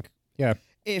 Like, yeah.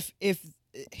 If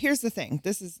here's the thing,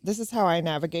 this is how I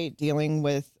navigate dealing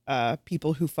with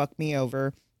people who fuck me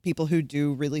over, people who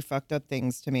do really fucked up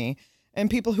things to me, and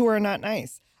people who are not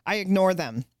nice. I ignore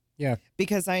them. Yeah.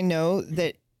 Because I know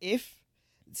that if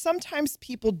sometimes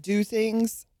people do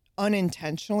things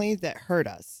unintentionally that hurt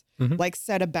us, like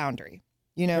set a boundary.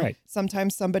 Right.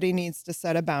 Sometimes somebody needs to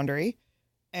set a boundary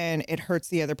and it hurts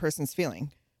the other person's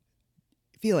feelings.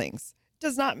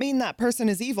 Does not mean that person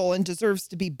is evil and deserves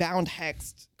to be bound,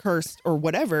 hexed, cursed, or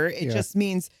whatever. It just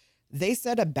means they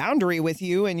set a boundary with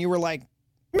you and you were like,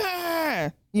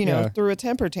 threw a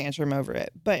temper tantrum over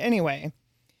it. But anyway,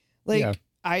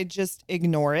 I just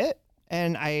ignore it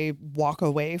and I walk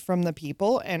away from the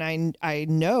people. And I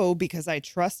know, because I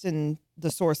trust in the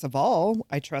source of all,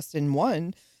 I trust in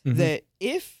one, that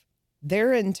if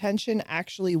their intention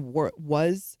actually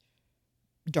was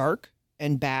dark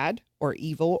and bad or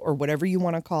evil or whatever you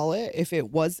want to call it, if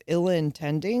it was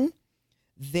ill-intending,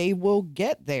 they will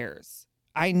get theirs.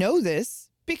 I know this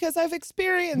because I've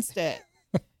experienced it.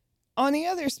 On the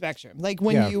other spectrum, like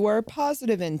when you are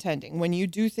positive intending, when you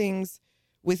do things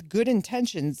with good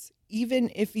intentions,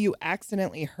 even if you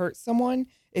accidentally hurt someone,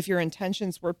 if your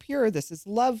intentions were pure, this is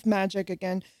love magic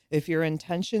again. If your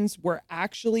intentions were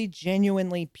actually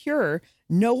genuinely pure,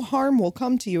 no harm will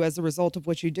come to you as a result of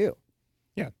what you do.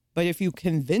 Yeah. But if you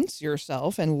convince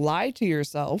yourself and lie to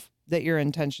yourself that your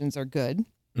intentions are good,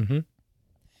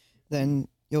 then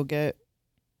you'll get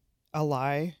a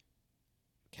lie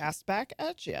cast back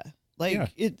at you.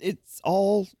 Like it's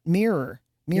all mirror.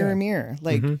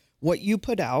 Like what you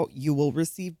put out, you will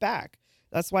receive back.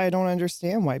 That's why I don't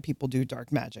understand why people do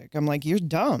dark magic. I'm like, you're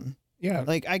dumb. Yeah.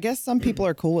 Like, I guess some people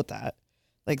are cool with that.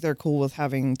 Like, they're cool with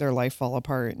having their life fall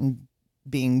apart and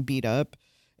being beat up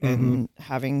and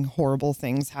having horrible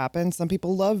things happen. Some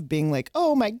people love being like,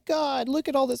 oh my God, look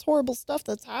at all this horrible stuff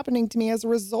that's happening to me as a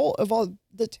result of all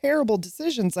the terrible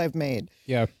decisions I've made.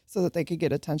 Yeah. So that they could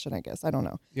get attention, I guess. I don't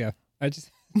know. Yeah. I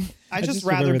just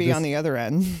rather be on the other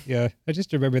end. Yeah. I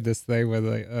just remember this thing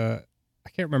where I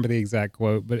can't remember the exact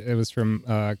quote, but it was from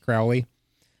Crowley.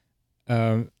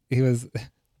 He was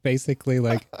basically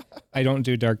like, I don't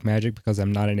do dark magic because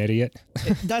I'm not an idiot.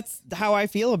 That's how I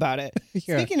feel about it.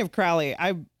 Speaking of Crowley,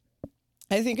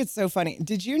 I think it's so funny.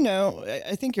 Did you know,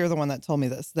 I think you're the one that told me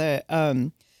this, that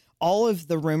all of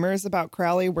the rumors about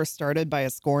Crowley were started by a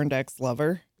scorned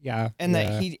ex-lover? Yeah. And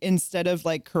that he, instead of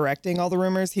like correcting all the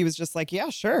rumors, he was just like, yeah,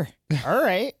 sure. All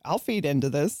right. I'll feed into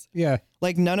this. Yeah.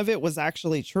 Like none of it was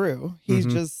actually true. He's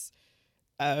just,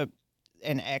 an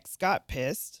ex got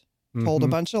pissed, told a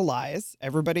bunch of lies.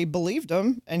 Everybody believed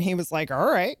him. And he was like,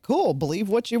 all right, cool. Believe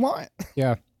what you want.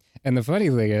 Yeah. And the funny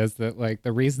thing is that like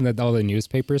the reason that all the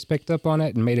newspapers picked up on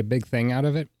it and made a big thing out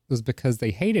of it was because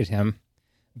they hated him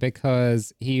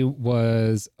because he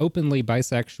was openly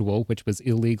bisexual, which was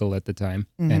illegal at the time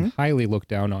and highly looked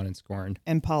down on and scorned.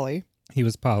 And poly. He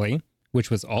was poly,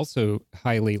 which was also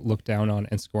highly looked down on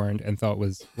and scorned and thought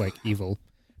was like evil,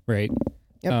 right?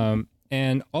 Yep.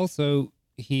 And also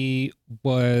he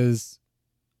was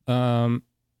an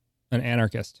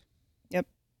anarchist. Yep.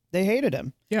 They hated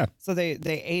him. Yeah. So they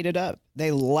ate it up.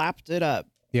 They lapped it up.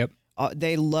 Yep.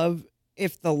 They love,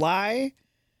 if the lie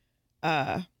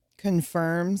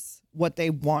confirms what they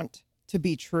want to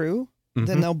be true,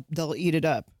 then they'll eat it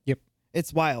up. Yep.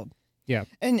 It's wild. Yeah.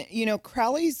 And, you know,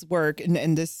 Crowley's work,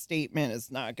 and this statement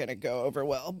is not going to go over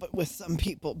well, but with some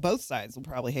people, both sides will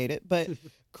probably hate it. But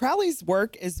Crowley's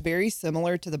work is very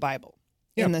similar to the Bible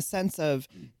in the sense of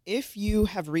if you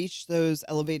have reached those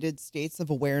elevated states of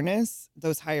awareness,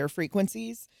 those higher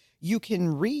frequencies, you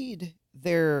can read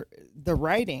the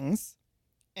writings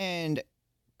and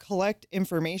collect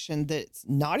information that's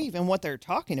not even what they're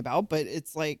talking about, but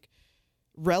it's like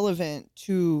relevant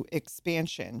to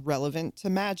expansion, relevant to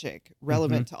magic,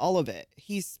 relevant to all of it.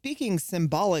 He's speaking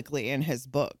symbolically in his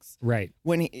books. Right.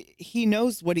 When he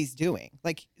knows what he's doing.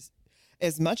 Like,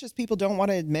 as much as people don't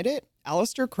want to admit it,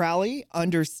 Aleister Crowley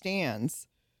understands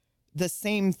the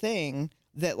same thing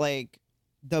that like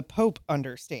the Pope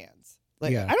understands.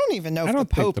 Like, I don't even know if the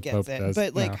Pope gets it,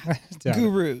 but like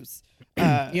gurus,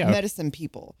 medicine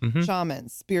people,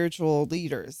 shamans, spiritual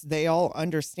leaders, they all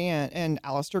understand. And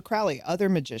Aleister Crowley, other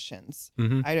magicians.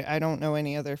 I don't know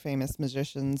any other famous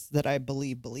magicians that I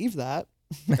believe that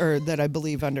or that I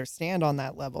believe understand on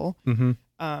that level.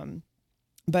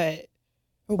 But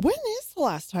when is the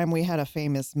last time we had a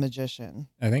famous magician?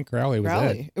 I think Crowley was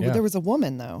it. Yeah. There was a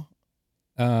woman though.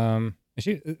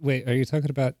 Wait, are you talking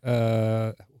about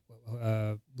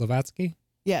Blavatsky?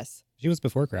 Yes. She was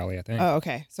before Crowley, I think. Oh,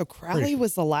 okay. So Crowley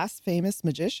was the last famous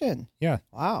magician. Yeah.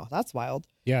 Wow, that's wild.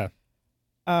 Yeah.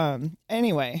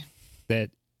 Anyway.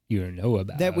 That you know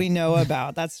about. That we know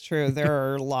about. That's true. There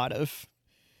are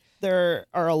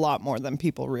a lot more than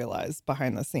people realize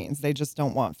behind the scenes. They just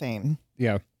don't want fame.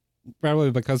 Yeah. Probably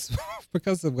because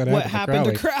of what happened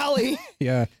to Crowley.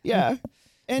 Yeah. Yeah.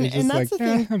 And that's like, the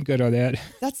thing. I'm good on that.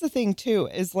 That's the thing too,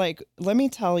 is like, let me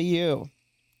tell you,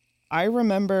 I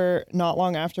remember not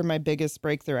long after my biggest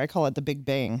breakthrough, I call it the Big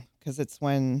Bang because it's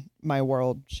when my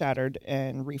world shattered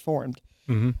and reformed.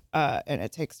 And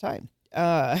it takes time.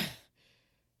 I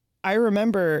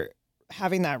remember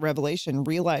having that revelation,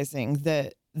 realizing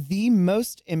that the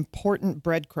most important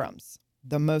breadcrumbs,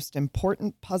 the most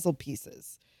important puzzle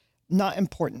pieces, not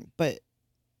important, but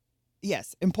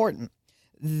yes, important,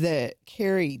 that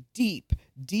carry deep,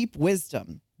 deep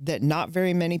wisdom that not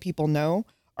very many people know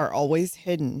are always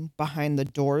hidden behind the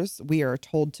doors we are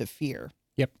told to fear.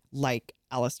 Yep. Like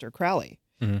Aleister Crowley,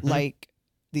 like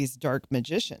these dark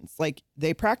magicians. Like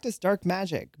they practice dark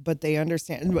magic, but they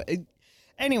understand.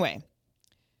 Anyway,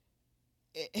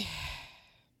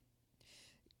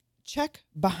 check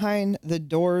behind the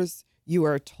doors you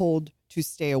are told to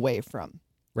stay away from.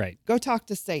 Right. Go talk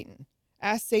to Satan.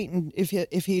 Ask Satan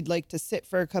if he'd like to sit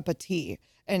for a cup of tea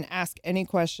and ask any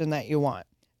question that you want.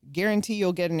 Guarantee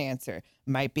you'll get an answer.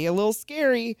 Might be a little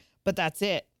scary, but that's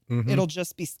it. It'll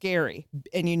just be scary.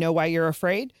 And you know why you're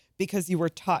afraid? Because you were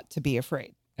taught to be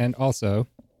afraid. And also,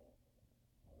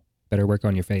 better work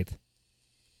on your faith.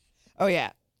 Oh,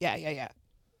 yeah. Yeah.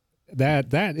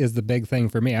 That is the big thing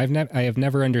for me. I have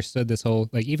never understood this whole,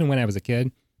 like, even when I was a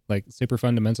kid, like super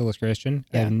fundamentalist Christian,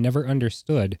 Yeah. I've never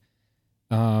understood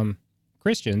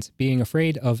Christians being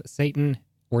afraid of Satan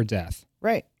or death.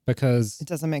 Right. Because it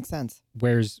doesn't make sense.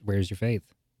 Where's your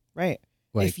faith? Right.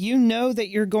 Like, if you know that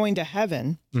you're going to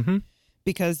heaven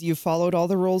because you followed all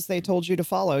the rules they told you to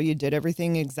follow, you did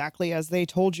everything exactly as they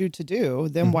told you to do,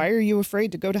 then why are you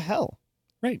afraid to go to hell?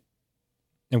 Right.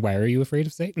 And why are you afraid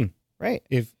of Satan? Right.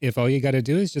 If all you got to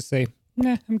do is just say,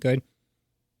 nah, I'm good.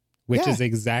 Which is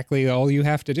exactly all you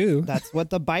have to do. That's what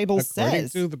the Bible according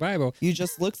says. to the Bible. You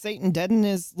just look Satan dead in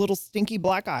his little stinky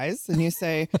black eyes and you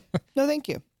say, no, thank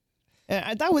you.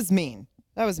 And that was mean.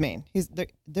 That was mean.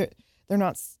 They're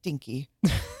not stinky.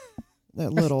 A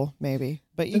little, maybe,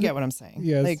 but you get what I'm saying.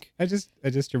 Yes. Like, I just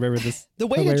remember this. the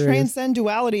way hilarious. to transcend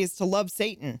duality is to love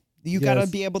Satan. You got to Yes.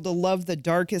 be able to love the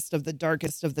darkest of the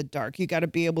darkest of the dark. You got to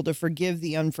be able to forgive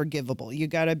the unforgivable. You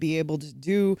got to be able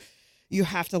to you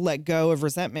have to let go of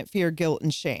resentment, fear, guilt,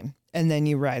 and shame. And then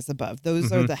you rise above.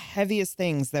 Those are the heaviest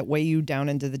things that weigh you down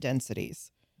into the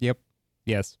densities. Yep.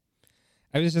 Yes.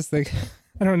 I was just like,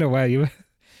 I don't know why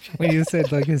when you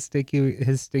said like his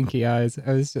stinky eyes,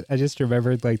 I just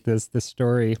remembered like this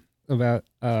story about,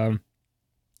 there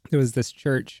was this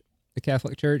church, a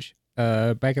Catholic church,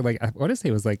 back in like, I want to say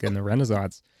it was like in the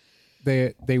Renaissance.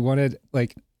 They wanted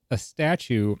like a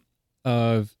statue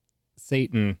of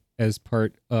Satan as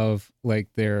part of like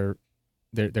their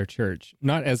church,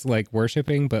 not as like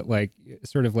worshiping, but like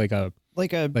sort of like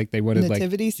they wanted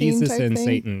nativity like scene Jesus type and thing?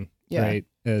 Satan, Yeah. right?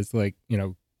 As like,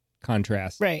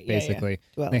 contrast, Right. Yeah, basically.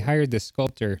 yeah. They hired this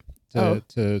sculptor to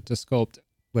sculpt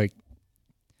like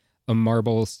a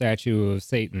marble statue of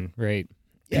Satan, right?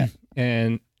 Yeah.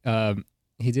 And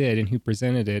he did, and he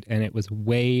presented it, and it was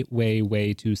way, way,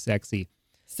 way too sexy.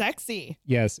 Sexy.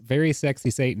 Yes, very sexy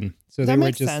Satan. So That they were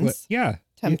makes just sense. yeah.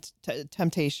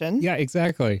 Temptation. Yeah,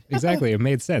 exactly. It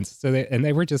made sense. So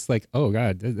they were just like, "Oh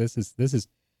God, this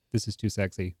is too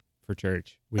sexy for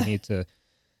church. We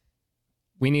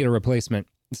need a replacement."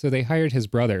 So they hired his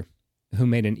brother, who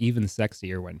made an even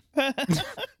sexier one.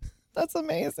 That's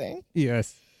amazing.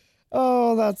 Yes.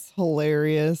 Oh, that's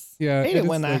hilarious. Yeah. I hate it and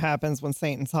when it's that like, happens when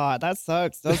Satan's hot. That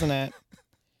sucks, doesn't it?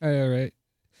 I know, right?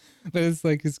 But it's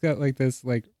like it's got like this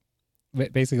like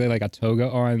basically like a toga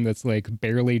on that's like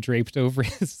barely draped over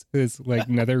his like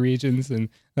nether regions, and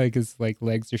like his like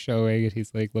legs are showing, and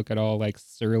he's like looking all like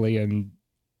surly and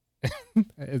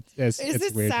it's Is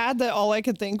it weird. sad that all I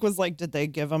could think was like, did they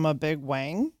give him a big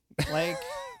wang? Like,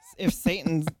 if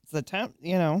Satan's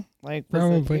the like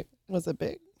Probably. was it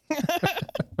big?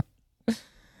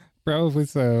 Probably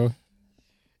so.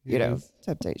 Yes.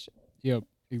 Temptation. Yep,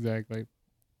 exactly.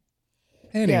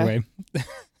 Anyway.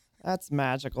 That's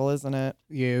magical, isn't it?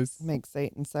 Yes. Makes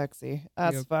Satan sexy.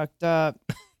 That's Yep. fucked up.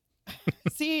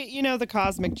 See, the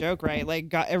cosmic joke, right? Like,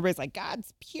 God, everybody's like,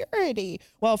 God's purity.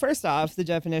 Well, first off, the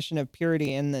definition of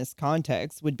purity in this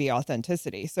context would be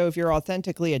authenticity. So if you're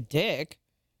authentically a dick,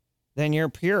 then you're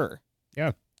pure.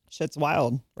 Yeah. Shit's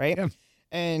wild, right? Yeah.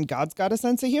 And God's got a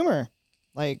sense of humor.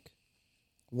 Like,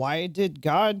 why did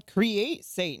God create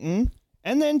Satan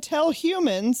and then tell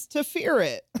humans to fear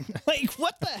it? Like,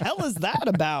 what the hell is that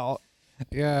about?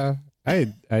 Yeah.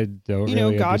 I don't You know,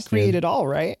 really God understand. created all,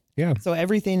 right? Yeah. So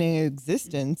everything in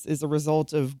existence is a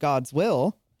result of God's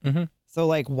will. Mm-hmm. So,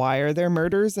 like, why are there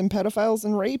murders and pedophiles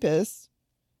and rapists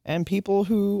and people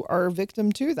who are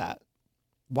victim to that?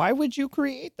 Why would you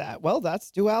create that? Well, that's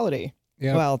duality.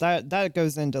 Yeah. Well, that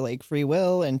goes into like free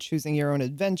will and choosing your own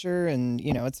adventure, and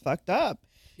it's fucked up.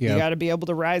 Yeah. You got to be able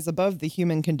to rise above the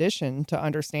human condition to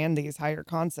understand these higher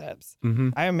concepts. Mm-hmm.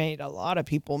 I made a lot of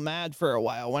people mad for a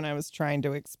while when I was trying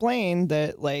to explain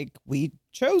that, like, we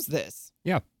chose this.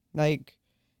 Yeah. Like,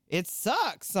 it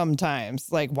sucks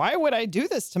sometimes. Like, why would I do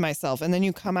this to myself? And then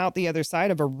you come out the other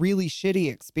side of a really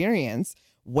shitty experience,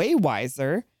 way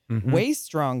wiser, Mm-hmm. way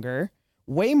stronger,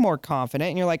 way more confident.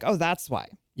 And you're like, oh, that's why.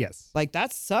 Yes. Like,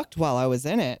 that sucked while I was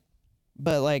in it.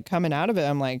 But, like, coming out of it,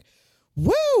 I'm like,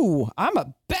 woo, I'm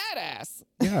a badass.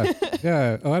 Yeah.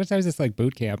 Yeah. A lot of times it's like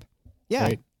boot camp. Yeah.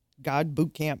 Right. God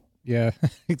boot camp. Yeah,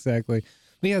 exactly.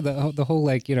 But yeah, the whole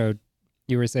like, you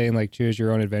were saying like choose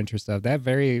your own adventure stuff. That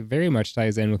very, very much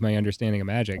ties in with my understanding of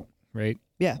magic, right?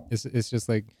 Yeah. It's just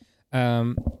like,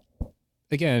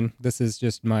 again, this is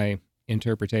just my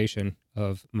interpretation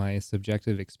of my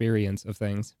subjective experience of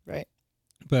things. Right.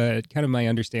 But kind of my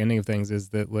understanding of things is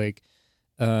that like,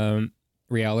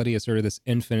 reality is sort of this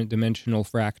infinite dimensional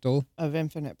fractal. Of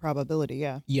infinite probability.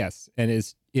 Yeah. Yes. And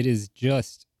it is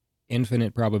just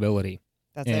infinite probability.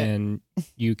 That's it. And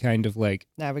you kind of like,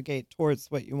 Navigate towards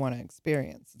what you want to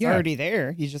experience. It's Yeah. already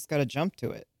there. You just got to jump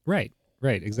to it. right,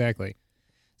 exactly.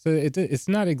 So it's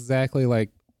not exactly like,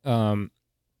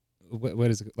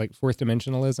 what is it, like fourth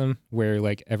dimensionalism, where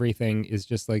like everything is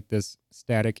just like this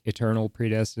static, eternal,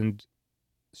 predestined,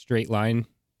 straight line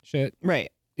shit.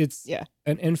 Right. It's Yeah.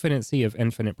 an infinite sea of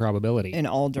infinite probability. In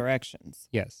all directions.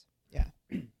 Yes. Yeah.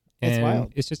 And It's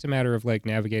wild. it's just a matter of like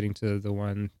navigating to the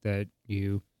one that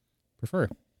you prefer.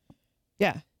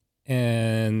 Yeah.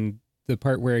 And the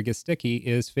part where it gets sticky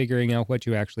is figuring out what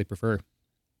you actually prefer.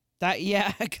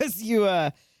 Because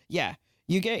you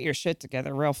get your shit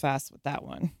together real fast with that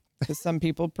one. Because some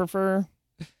people prefer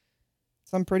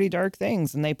some pretty dark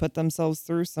things, and they put themselves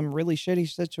through some really shitty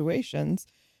situations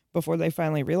before they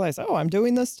finally realize, oh, I'm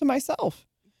doing this to myself.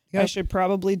 I should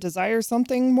probably desire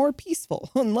something more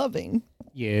peaceful and loving.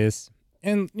 Yes.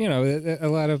 And you know, a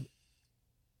lot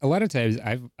of times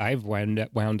I've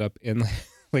wound up in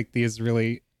like these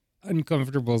really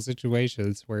uncomfortable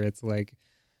situations where it's like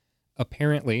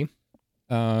apparently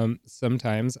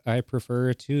sometimes I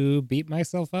prefer to beat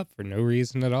myself up for no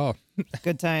reason at all.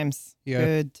 Good times. Yeah.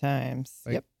 Good times.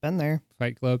 Like, yep, been there.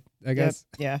 Fight Club, I guess.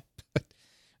 Yeah.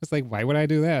 It's like, why would I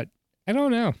do that? I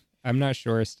don't know. I'm not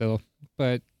sure still,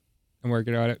 but I'm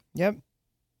working on it. Yep.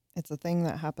 It's a thing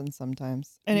that happens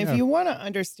sometimes. And Yeah. if you want to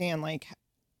understand like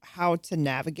how to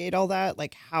navigate all that,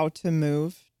 like how to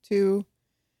move to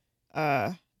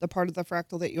the part of the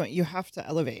fractal that you want, you have to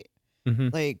elevate. Mm-hmm.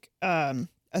 Like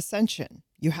ascension.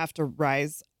 You have to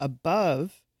rise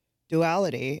above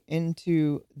duality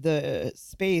into the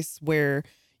space where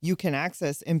you can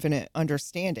access infinite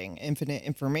understanding, infinite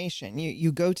information.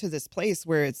 You go to this place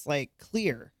where it's like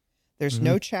clear. There's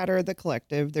no chatter of the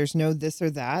collective. There's no this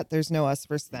or that. There's no us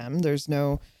versus them. There's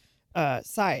no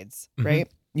sides, right?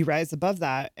 You rise above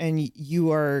that and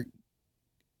you are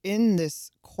in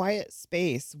this quiet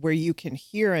space where you can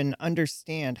hear and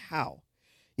understand how.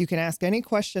 You can ask any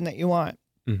question that you want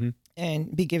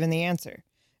and be given the answer.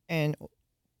 And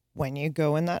when you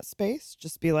go in that space,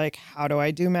 just be like, how do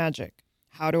I do magic?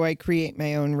 How do I create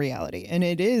my own reality? And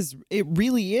it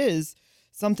really is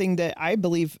something that I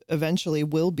believe eventually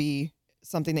will be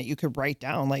something that you could write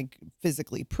down, like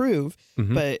physically prove.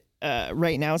 But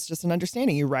right now it's just an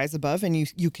understanding. You rise above and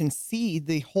you can see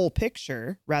the whole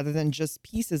picture rather than just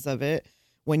pieces of it.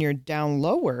 When you're down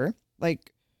lower,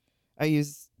 like I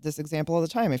use this example all the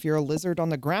time. If you're a lizard on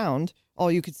the ground,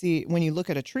 all you could see when you look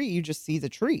at a tree, you just see the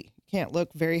tree. You can't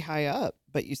look very high up,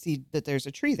 but you see that there's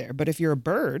a tree there. But if you're a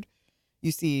bird,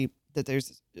 you see that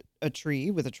there's a tree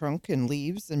with a trunk and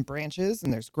leaves and branches,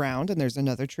 and there's ground, and there's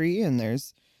another tree, and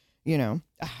there's, you know,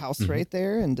 a house right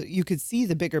there. And you could see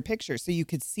the bigger picture. So you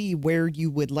could see where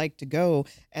you would like to go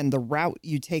and the route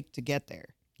you take to get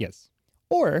there. Yes.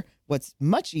 Or what's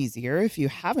much easier if you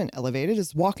haven't elevated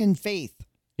is walk in faith.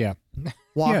 Yeah.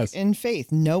 Walk in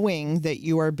faith, knowing that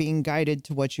you are being guided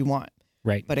to what you want.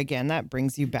 Right. But again, that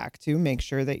brings you back to make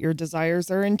sure that your desires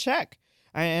are in check.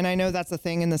 And I know that's a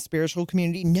thing in the spiritual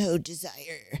community. No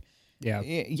desire. Yeah.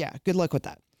 Yeah. Good luck with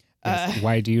that. Yes.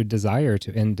 Why do you desire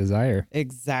to end desire?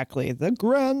 Exactly. The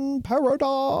grand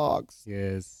paradox.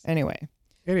 Yes. Anyway,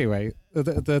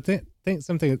 the thing,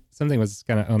 something was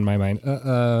kind of on my mind.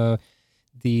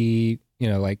 The, you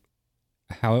know, like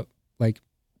how, like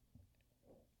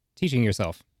teaching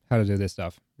yourself how to do this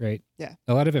stuff, right? Yeah.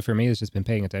 A lot of it for me has just been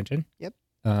paying attention. Yep.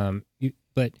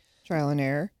 But trial and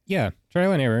error. Yeah,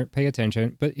 trial and error, pay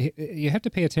attention, but you have to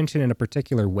pay attention in a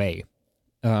particular way.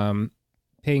 Paying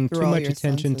Through too all much your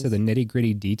attention to senses. the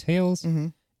nitty-gritty details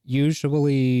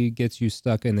usually gets you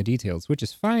stuck in the details, which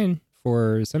is fine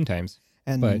for sometimes.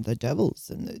 And but, the devil's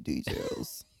in the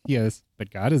details. Yes,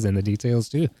 but God is in the details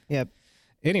too. Yep.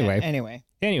 Anyway.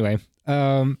 Anyway.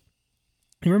 You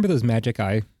remember those Magic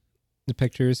Eye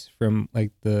pictures from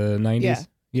like the 90s?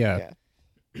 Yeah.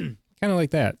 Kind of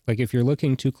like that. Like if you're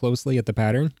looking too closely at the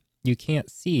pattern, you can't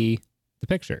see the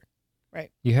picture.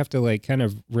 Right. You have to like kind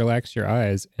of relax your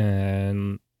eyes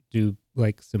and do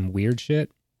like some weird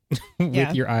shit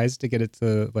with your eyes to get it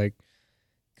to like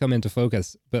come into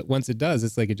focus. But once it does,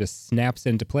 it's like it just snaps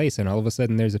into place and all of a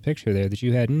sudden there's a picture there that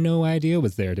you had no idea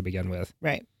was there to begin with.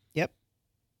 Right. Yep.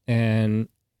 And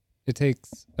it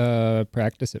takes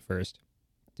practice at first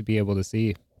to be able to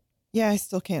see. Yeah, I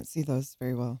still can't see those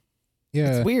very well.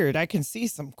 Yeah. It's weird. I can see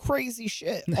some crazy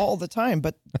shit all the time,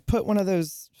 but put one of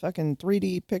those fucking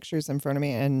 3D pictures in front of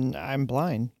me and I'm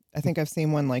blind. I think I've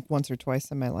seen one like once or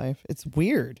twice in my life. It's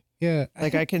weird. Yeah.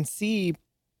 Like I can see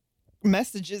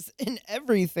messages in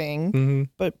everything,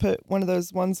 but put one of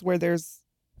those ones where there's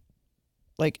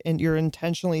like, and you're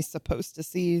intentionally supposed to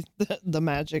see the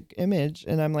magic image.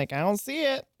 And I'm like, I don't see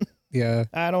it. Yeah.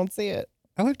 I don't see it.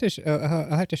 I'll have to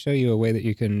show you a way that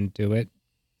you can do it.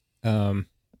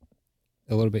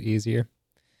 A little bit easier.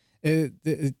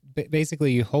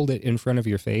 Basically, you hold it in front of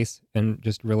your face and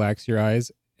just relax your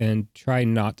eyes and try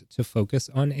not to focus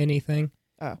on anything.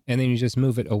 Oh. And then you just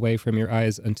move it away from your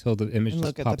eyes until the image And just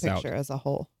look at pops the out. picture as a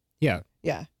whole. Yeah.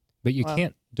 Yeah. But you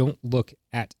don't look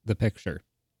at the picture.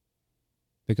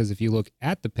 Because if you look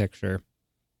at the picture,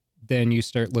 then you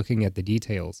start looking at the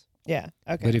details. Yeah.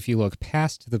 Okay. But if you look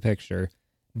past the picture,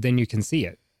 then you can see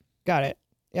it. Got it.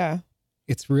 Yeah.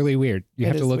 It's really weird. You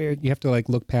have to look. Weird. You have to like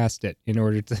look past it in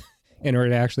order to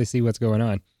actually see what's going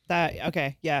on.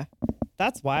 Okay. Yeah.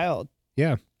 That's wild.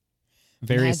 Yeah.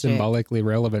 Very Magic. symbolically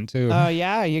relevant too. Oh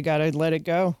yeah. You got to let it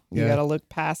go. You Yeah. got to look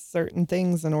past certain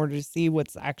things in order to see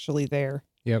what's actually there.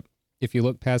 Yep. if you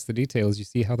look past the details, you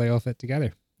see how they all fit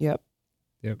together. Yep.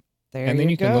 Yep. There And then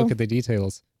you go. can look at the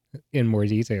details in more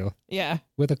detail Yeah.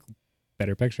 with a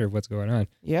better picture of what's going on.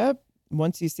 Yep.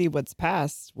 Once you see what's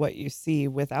past, what you see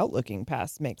without looking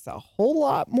past makes a whole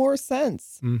lot more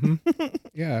sense. Mm-hmm.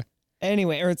 Yeah.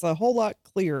 Anyway, or it's a whole lot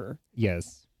clearer.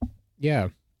 Yes. Yeah.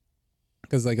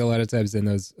 Because like a lot of times in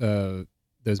those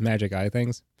magic eye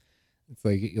things, it's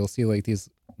like you'll see like these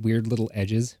weird little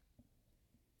edges,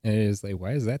 and it is like,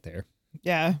 why is that there?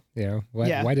 Yeah. You know,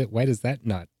 why does that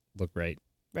not look right?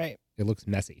 Right. It looks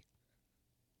messy.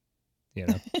 You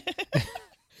know.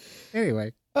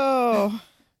 Anyway. Oh,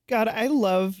 God, I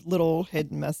love little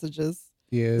hidden messages.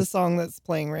 Yes. The song that's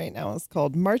playing right now is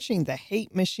called Marching the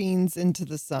Hate Machines into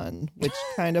the Sun, which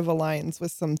kind of aligns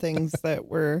with some things that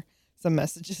were some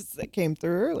messages that came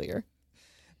through earlier.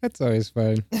 That's always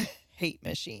fun. Hate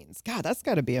machines. God, that's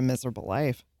got to be a miserable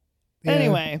life. Yeah.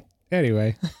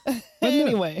 Anyway.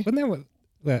 Wasn't that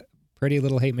what Pretty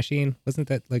Little Hate Machine? Wasn't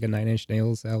that like a 9 Inch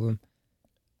Nails album?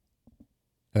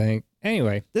 I think.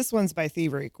 Anyway. This one's by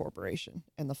Thievery Corporation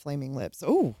and the Flaming Lips.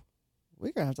 Oh,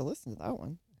 we're going to have to listen to that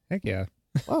one. Heck yeah.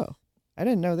 Whoa. I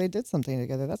didn't know they did something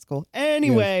together. That's cool.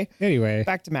 Anyway. Yes. Anyway.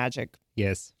 Back to Magick.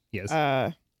 Yes.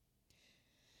 Yes.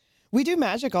 We do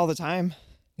magic all the time.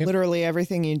 Yep. Literally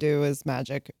everything you do is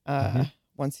magic.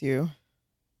 Once you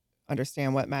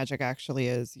understand what magic actually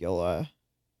is, you'll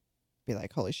be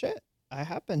like, holy shit, I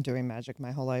have been doing magic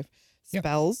my whole life. Yep.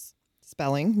 Spells,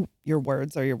 spelling, your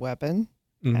words are your weapon.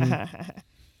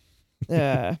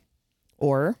 Mm-hmm.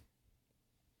 Or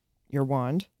your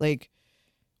wand. Like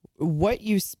what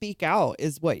you speak out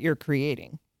is what you're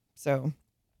creating. So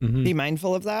be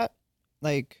mindful of that.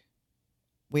 Like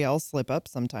we all slip up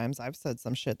sometimes. I've said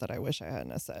some shit that I wish I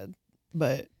hadn't have said,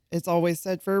 but it's always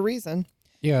said for a reason.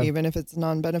 Yeah. Even if it's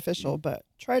non-beneficial, but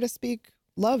try to speak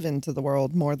love into the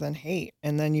world more than hate.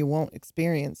 And then you won't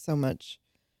experience so much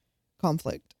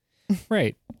conflict.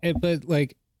 Right. But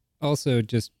like also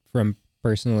just from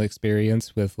personal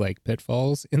experience with like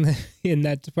pitfalls in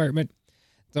that department,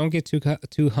 don't get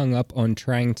too hung up on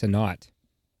trying to not.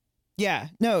 Yeah.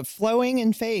 No, flowing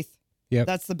in faith. Yep.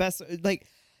 That's the best. Like,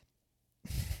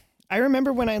 I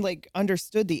remember when I like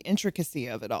understood the intricacy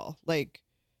of it all. Like,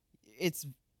 it's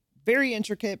very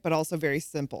intricate, but also very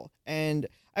simple. And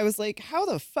I was like, how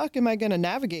the fuck am I going to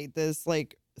navigate this?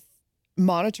 Like,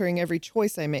 monitoring every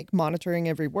choice I make, monitoring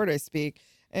every word I speak.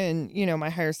 And, you know, my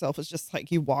higher self is just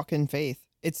like, you walk in faith.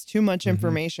 It's too much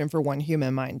information for one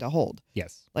human mind to hold.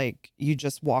 Yes. Like, you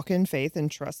just walk in faith and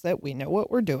trust that we know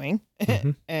what we're doing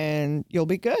and you'll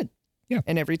be good. Yeah.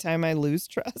 And every time I lose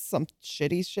trust, some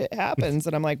shitty shit happens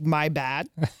and I'm like, my bad.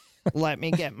 Let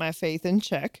me get my faith in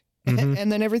check.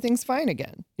 And then everything's fine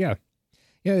again. Yeah.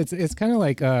 Yeah. It's kind of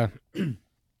like, I don't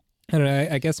know,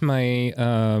 I guess my,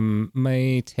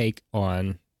 my take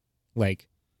on like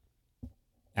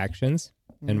actions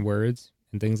and words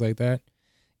and things like that.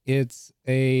 It's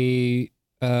it's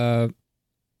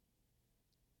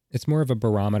more of a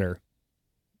barometer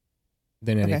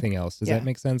than anything else. Does that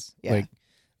make sense? Yeah.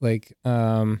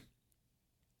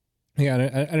 Yeah,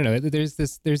 I don't know. There's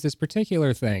this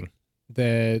particular thing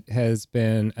that has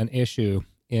been an issue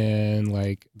in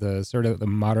like the sort of the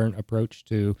modern approach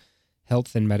to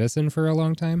health and medicine for a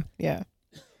long time. Yeah.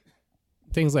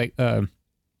 Things like, a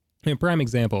prime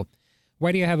example,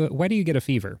 why do you get a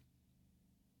fever?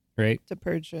 Right? To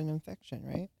purge an infection,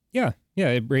 right? Yeah. Yeah.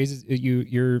 It raises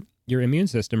your immune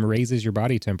system raises your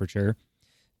body temperature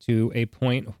to a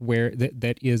point where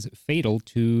that is fatal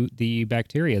to the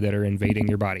bacteria that are invading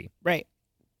your body. Right.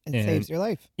 It saves your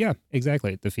life. Yeah,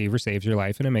 exactly. The fever saves your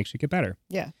life and it makes you get better.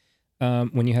 Yeah.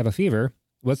 When you have a fever,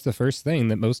 what's the first thing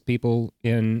that most people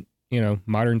in,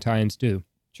 modern times do?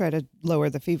 Try to lower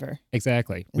the fever.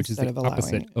 Exactly. Which is the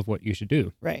opposite of what you should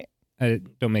do. Right.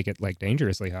 Don't make it like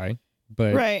dangerously high.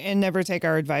 But right, and never take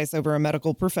our advice over a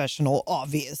medical professional,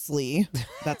 obviously.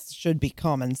 That should be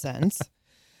common sense.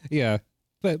 Yeah.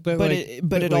 But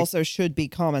it also should be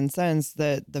common sense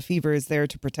that the fever is there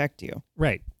to protect you.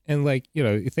 Right. And like,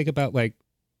 you think about like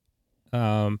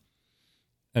I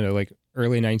don't know, like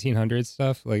early 1900s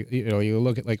stuff, like you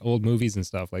look at like old movies and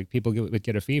stuff, like people would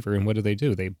get a fever and what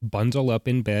do? They bundle up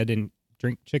in bed and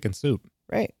drink chicken soup.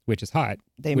 Right. Which is hot.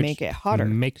 They make it hotter.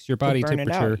 Makes your body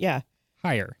temperature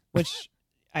higher. Which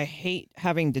I hate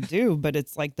having to do, but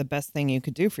it's like the best thing you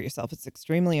could do for yourself. It's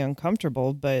extremely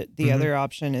uncomfortable, but the other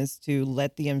option is to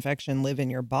let the infection live in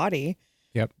your body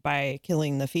by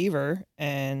killing the fever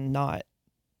and not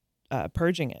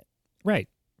purging it. Right.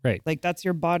 Like that's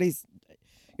your body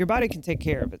can take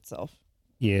care of itself.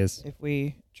 Yes. If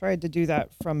we tried to do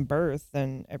that from birth,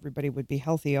 then everybody would be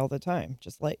healthy all the time.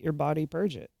 Just let your body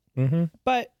purge it. Mm-hmm.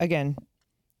 But again,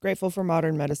 grateful for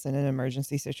modern medicine in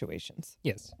emergency situations.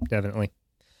 Yes, definitely.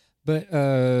 But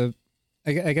I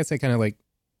guess I kind of like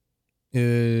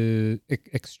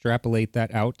extrapolate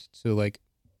that out to like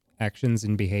actions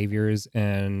and behaviors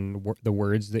and the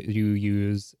words that you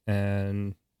use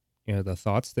and the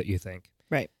thoughts that you think.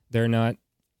 Right. They're not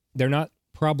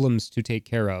problems to take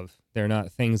care of. They're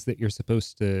not things that you're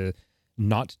supposed to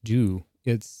not do.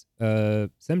 It's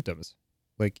symptoms.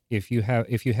 Like if you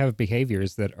have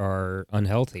behaviors that are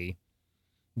unhealthy,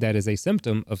 that is a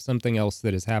symptom of something else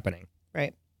that is happening.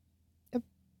 Right. Yep.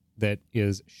 That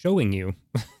is showing you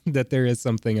that there is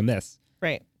something amiss.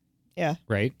 Right. Yeah.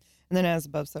 Right. And then as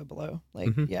above, so below. Like,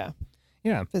 Mm-hmm.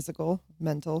 Yeah. Physical,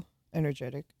 mental,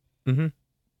 energetic. Mm-hmm.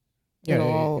 Yeah,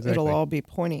 It'll all be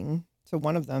pointing to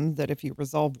one of them, that if you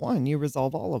resolve one, you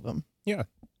resolve all of them. Yeah.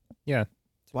 Yeah.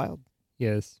 It's wild.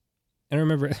 Yes. And I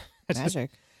remember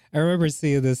Magic. I remember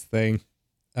seeing this thing.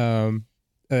 You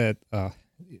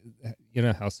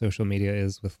know how social media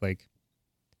is with like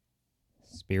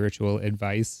spiritual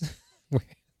advice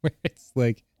where it's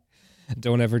like,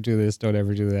 don't ever do this, don't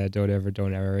ever do that, don't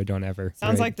ever.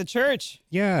 Sounds right? like the church.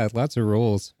 Yeah, lots of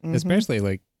rules, Mhm. especially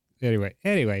like anyway,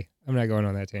 I'm not going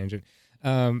on that tangent.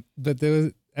 But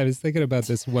I was thinking about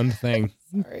this one thing.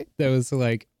 Sorry. That was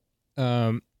like,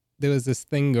 there was this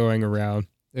thing going around.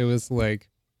 It was like,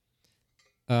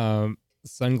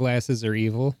 sunglasses are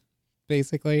evil,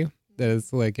 basically. That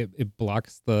it's like, it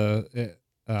blocks I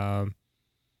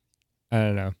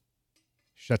don't know,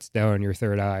 shuts down your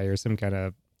third eye or some kind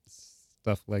of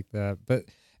stuff like that. But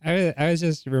I was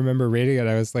just remember reading it.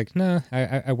 I was like, no,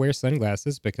 I wear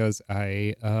sunglasses because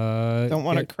I Don't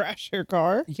want to crash your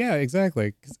car. Yeah,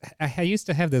 exactly. 'Cause I used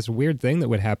to have this weird thing that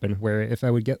would happen where if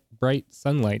I would get bright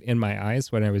sunlight in my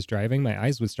eyes when I was driving, my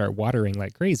eyes would start watering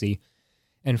like crazy.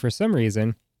 And for some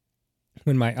reason,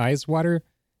 when my eyes water,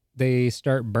 they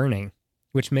start burning,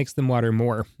 which makes them water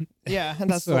more. Yeah, and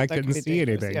that's So I couldn't see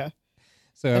dangerous. anything. Yeah.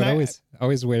 So And I'd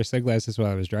always wear sunglasses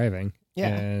while I was driving. Yeah.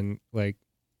 And like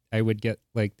I would get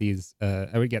like these I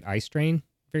would get eye strain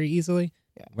very easily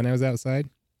when I was outside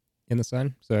in the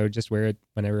sun. So I would just wear it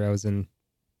whenever I was in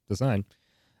the sun.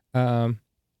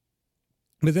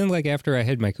 But then like after I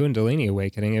had my Kundalini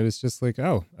awakening, it was just like,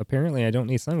 oh, apparently I don't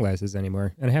need sunglasses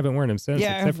anymore. And I haven't worn them since.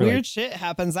 Yeah, except for weird shit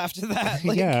happens after that.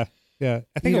 Like, yeah.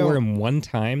 I think I wore them one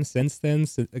time since then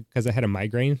because I had a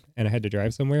migraine and I had to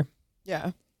drive somewhere.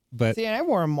 Yeah. But see, I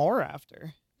wore them more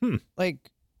after. Like,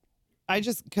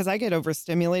 because I get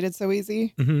overstimulated so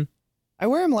easy. Mm-hmm. I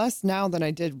wear them less now than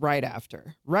I did right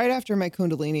after. Right after my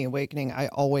Kundalini awakening, I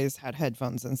always had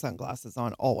headphones and sunglasses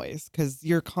on, always. Because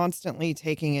you're constantly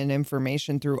taking in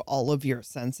information through all of your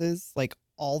senses, like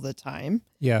all the time.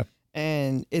 Yeah.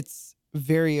 And it's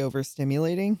very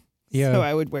overstimulating. Yeah. So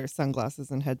I would wear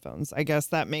sunglasses and headphones. I guess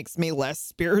that makes me less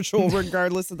spiritual,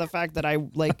 regardless of the fact that I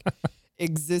like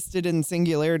existed in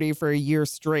singularity for a year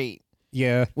straight.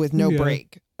 Yeah. With no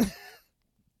break.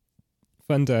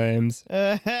 Fun times.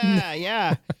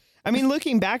 Yeah. I mean,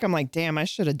 looking back, I'm like, damn, I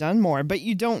should have done more, but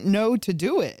you don't know to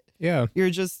do it. Yeah.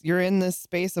 You're in this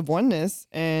space of oneness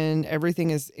and everything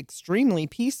is extremely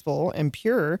peaceful and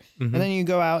pure. Mm-hmm. And then you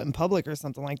go out in public or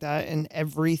something like that and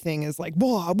everything is like,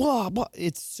 blah, blah, blah.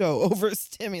 It's so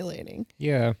overstimulating.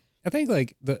 Yeah. I think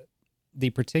like the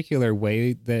particular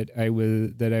way that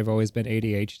I've always been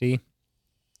ADHD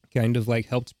kind of like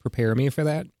helped prepare me for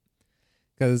that.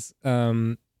 Because,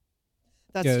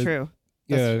 that's true.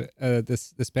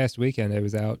 This past weekend I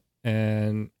was out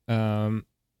and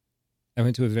I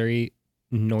went to a very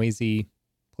noisy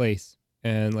place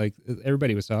and like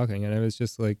everybody was talking and I was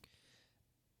just like,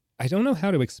 I don't know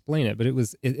how to explain it, but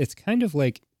it's kind of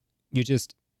like you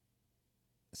just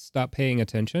stop paying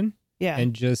attention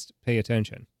and just pay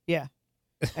attention. Yeah.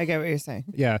 I get what you're saying.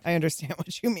 Yeah. I understand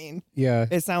what you mean. Yeah.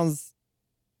 It sounds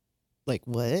like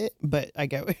what? But I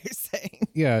get what you're saying.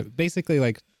 Yeah. Basically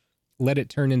like let it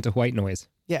turn into white noise.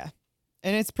 Yeah.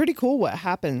 And it's pretty cool what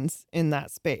happens in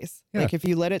that space. Yeah. Like if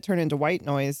you let it turn into white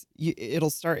noise,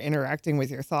 it'll start interacting with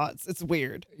your thoughts. It's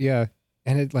weird. Yeah.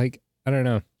 And it like, I don't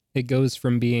know, it goes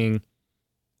from being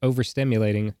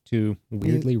overstimulating to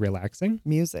weirdly relaxing.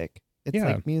 Music. It's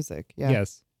like music. Yeah.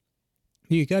 Yes.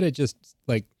 You got to just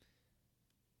like,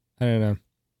 I don't know,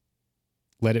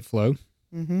 let it flow.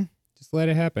 Mm-hmm. Just let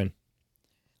it happen.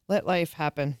 Let life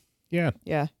happen. Yeah.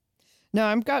 Yeah. No,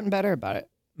 I've gotten better about it.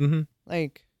 Mm-hmm.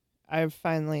 Like I've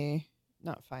I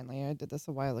did this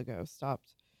a while ago,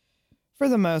 stopped for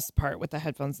the most part with the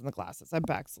headphones and the glasses. I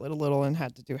backslid a little and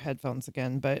had to do headphones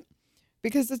again, but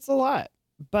because it's a lot.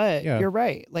 But you're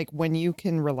right. Like when you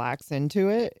can relax into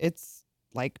it, it's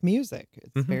like music.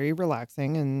 It's Mm-hmm. very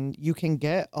relaxing, and you can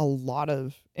get a lot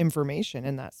of information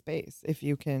in that space if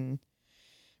you can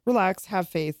relax, have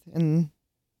faith, and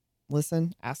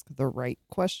listen, ask the right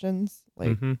questions. Like,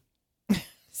 Mm-hmm.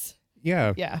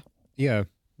 Yeah. yeah. Yeah.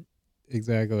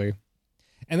 Exactly.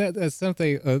 And that's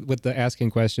something with the asking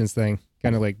questions thing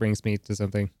kind of like brings me to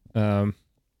something.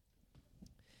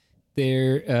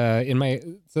 There in my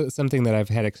something that I've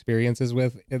had experiences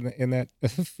with in that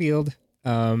field.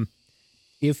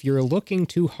 If you're looking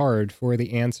too hard for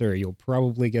the answer, you'll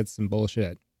probably get some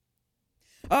bullshit.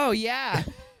 Oh, yeah.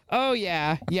 Oh,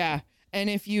 yeah. Yeah. And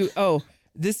if you,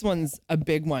 this one's a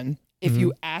big one. If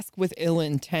you ask with ill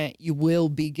intent, you will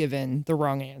be given the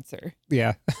wrong answer.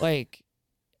 Yeah. Like,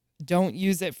 don't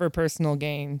use it for personal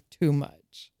gain too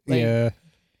much. Like, Yeah.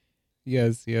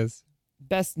 Yes.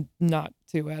 best not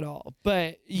to at all.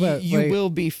 But you like, will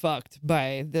be fucked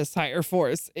by this higher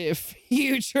force if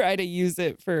you try to use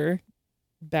it for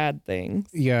bad things.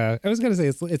 Yeah. I was going to say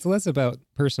it's less about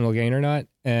personal gain or not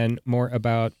and more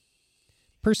about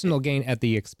personal gain at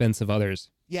the expense of others.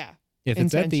 Yeah. If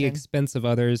it's at the expense of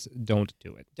others, don't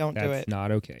do it. Don't do it. That's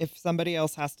not okay. If somebody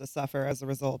else has to suffer as a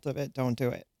result of it, don't do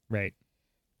it. Right.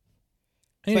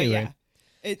 Anyway.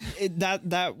 But yeah,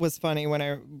 that was funny when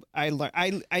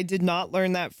I did not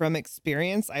learn that from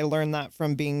experience. I learned that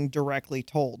from being directly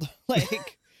told.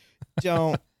 Like,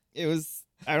 I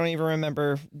don't even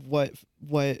remember what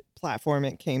platform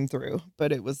it came through,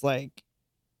 but it was like,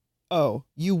 oh,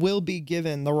 you will be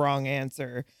given the wrong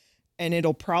answer. And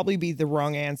it'll probably be the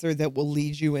wrong answer that will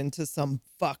lead you into some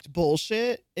fucked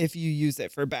bullshit if you use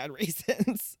it for bad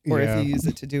reasons or if you use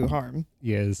it to do harm.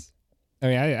 Yes. I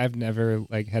mean, I've never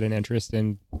like had an interest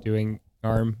in doing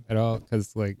harm at all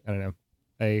because, like, I don't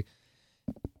know,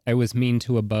 I was mean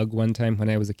to a bug one time when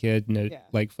I was a kid and it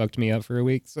like fucked me up for a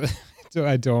week. So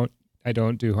I don't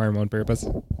do harm on purpose.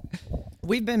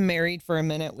 We've been married for a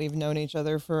minute. We've known each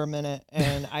other for a minute,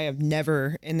 and I have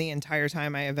never, in the entire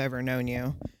time I have ever known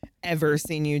you, ever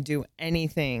seen you do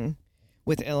anything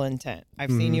with ill intent.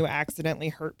 I've seen you accidentally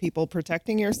hurt people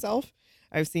protecting yourself.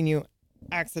 I've seen you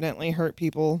accidentally hurt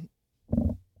people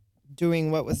doing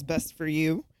what was best for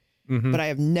you, but I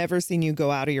have never seen you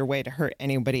go out of your way to hurt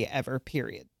anybody ever,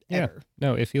 period. Yeah. Ever.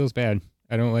 No, it feels bad.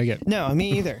 I don't like it. No,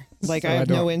 me either. Like, So I have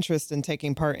no interest in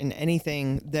taking part in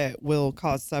anything that will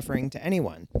cause suffering to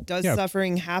anyone. Does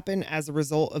suffering happen as a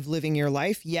result of living your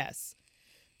life? Yes.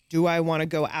 Do I want to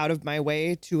go out of my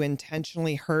way to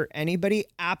intentionally hurt anybody?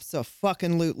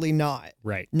 Abso-fucking-lutely not.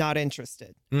 Right. Not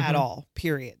interested at all,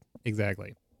 period.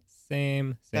 Exactly.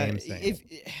 Same.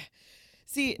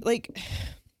 See, like,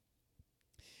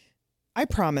 I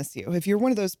promise you, if you're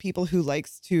one of those people who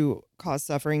likes to cause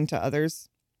suffering to others,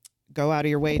 go out of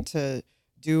your way to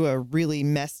do a really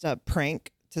messed up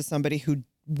prank to somebody who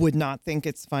would not think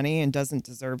it's funny and doesn't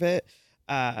deserve it,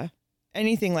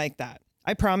 anything like that.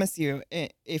 I promise you,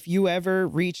 if you ever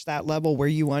reach that level where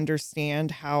you understand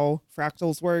how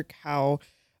fractals work, how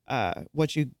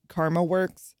karma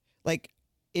works, like,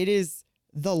 it is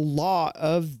the law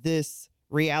of this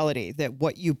reality that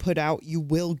what you put out, you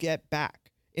will get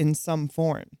back in some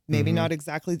form. Maybe not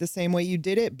exactly the same way you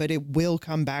did it, but it will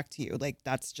come back to you. Like,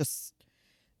 that's just,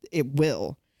 it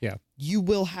will. Yeah. You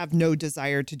will have no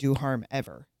desire to do harm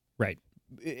ever. Right.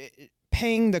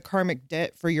 Paying the karmic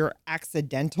debt for your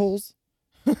accidentals,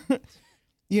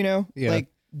 like,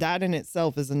 that in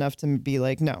itself is enough to be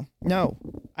like, no,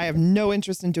 I have no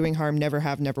interest in doing harm. Never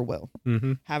have, never will.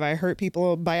 Have I hurt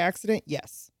people by accident?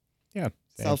 Yes. Yeah.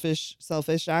 Same.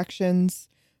 Selfish actions,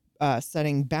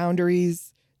 setting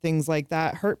boundaries, things like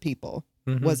that hurt people.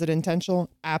 Was it intentional?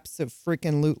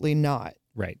 Abso-freaking-lutely not.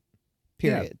 Right.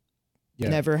 Period. Yeah.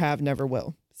 Never have, never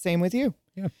will. Same with you.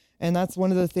 Yeah. And that's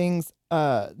one of the things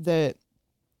that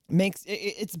makes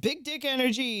it's big dick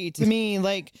energy to me,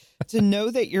 like, to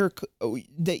know that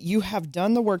you have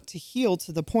done the work to heal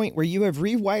to the point where you have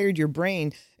rewired your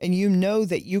brain and you know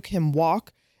that you can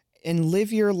walk and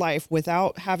live your life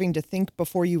without having to think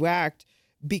before you act,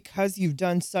 because you've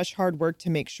done such hard work to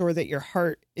make sure that your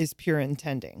heart is pure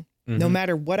intending. No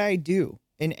matter what I do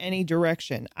in any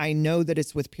direction, I know that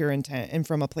it's with pure intent and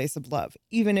from a place of love,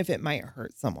 even if it might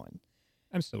hurt someone.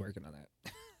 I'm still working on that.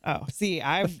 Oh, see,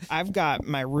 I've got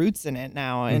my roots in it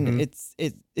now, and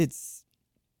it's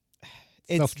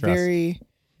very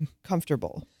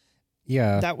comfortable.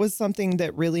 Yeah. That was something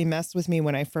that really messed with me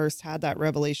when I first had that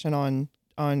revelation on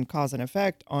cause and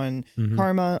effect, on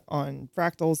karma, on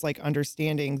fractals, like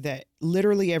understanding that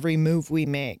literally every move we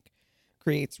make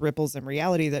creates ripples in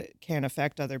reality that can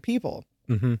affect other people.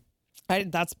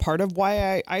 That's part of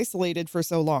why I isolated for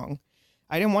so long.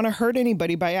 I didn't want to hurt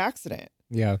anybody by accident.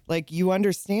 Yeah. Like, you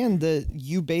understand that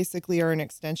you basically are an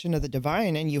extension of the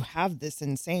divine, and you have this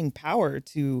insane power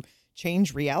to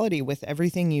change reality with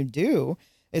everything you do.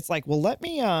 It's like, well, let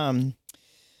me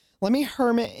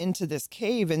hermit into this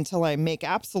cave until I make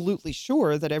absolutely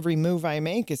sure that every move I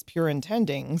make is pure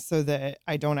intending, so that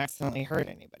I don't accidentally hurt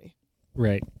anybody.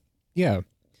 Right. Yeah.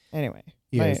 Anyway.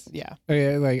 Yes. Yeah.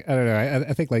 Like, I don't know.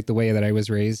 I think like the way that I was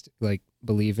raised, like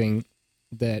believing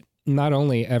that not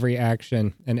only every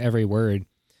action and every word,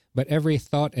 but every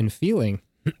thought and feeling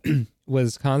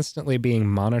was constantly being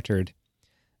monitored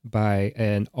by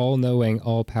an all-knowing,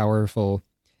 all-powerful,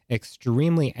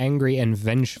 extremely angry and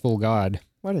vengeful God.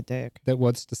 What a dick. That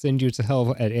wants to send you to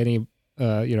hell at any,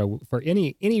 for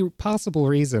any possible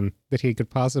reason that he could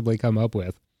possibly come up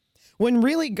with. When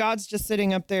really God's just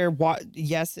sitting up there.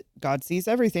 Yes, God sees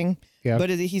everything,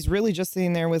 but he's really just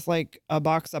sitting there with like a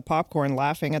box of popcorn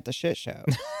laughing at the shit show.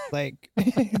 Like,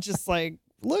 just like,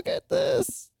 look at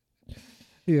this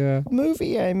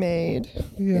movie I made.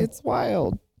 Yeah. It's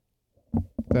wild.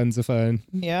 Tons of fun.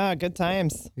 Yeah, good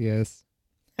times. Yes.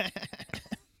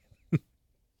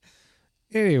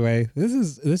 Anyway,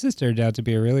 this has turned out to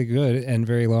be a really good and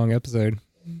very long episode.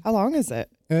 How long is it?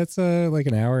 It's like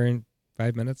an hour and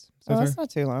 5 minutes. So far. That's not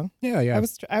too long. Yeah.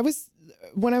 I was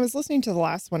when I was listening to the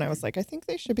last one, I was like, I think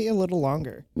they should be a little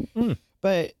longer.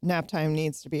 But nap time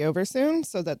needs to be over soon,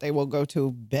 so that they will go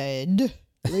to bed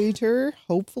later.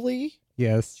 Hopefully.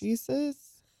 Yes.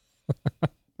 Jesus.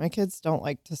 My kids don't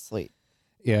like to sleep.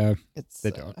 Yeah.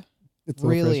 They don't.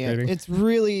 It's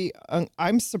really,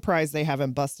 I'm surprised they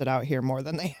haven't busted out here more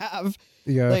than they have.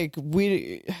 Yeah. Like,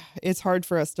 it's hard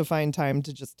for us to find time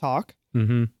to just talk.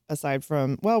 Mm-hmm. Aside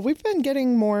from, we've been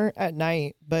getting more at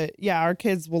night, but yeah, our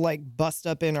kids will like bust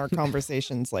up in our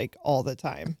conversations like all the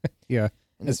time. Yeah.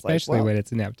 And especially when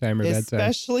it's nap time or bedtime.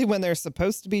 Especially when they're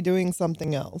supposed to be doing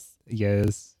something else.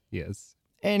 Yes.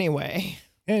 Anyway.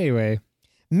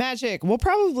 Magick. We'll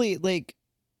probably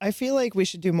I feel like we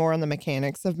should do more on the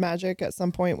mechanics of magic at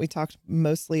some point. We talked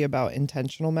mostly about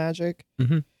intentional magic,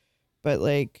 but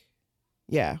we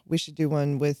should do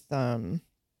one with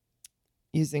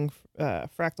using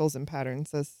fractals and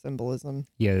patterns as symbolism.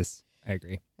 Yes, I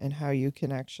agree. And how you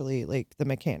can actually the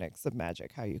mechanics of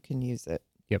magic, how you can use it.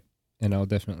 Yep. And I'll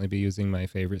definitely be using my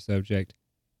favorite subject,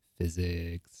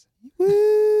 physics.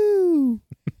 Woo!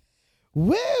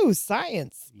 Woo!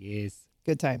 Science. Yes.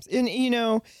 Good times. And,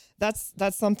 that's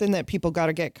something that people got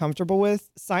to get comfortable with.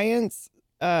 Science,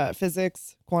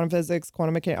 physics,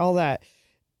 quantum mechanics, all that.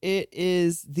 It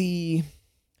is the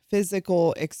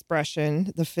physical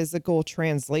expression, the physical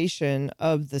translation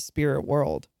of the spirit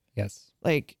world. Yes.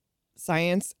 Like,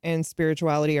 science and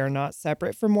spirituality are not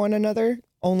separate from one another,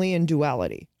 only in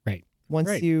duality. Right.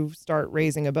 Once you start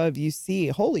raising above, you see,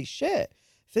 holy shit,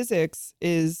 physics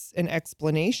is an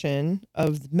explanation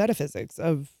of metaphysics,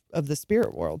 of the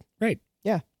spirit world. Right.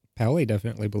 Yeah. Pauli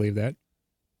definitely believed that.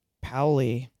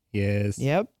 Pauli. Yes.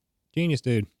 Yep. Genius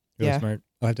dude. Really smart.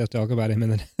 I'll have to talk about him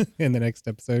in the next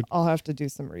episode. I'll have to do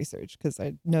some research because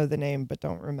I know the name but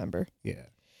don't remember. Yeah.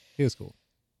 He was cool.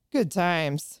 Good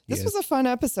times. This was a fun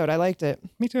episode. I liked it.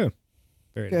 Me too.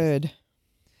 Very good. Nice.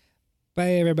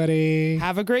 Bye, everybody.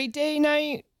 Have a great day,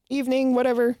 night, evening,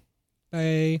 whatever.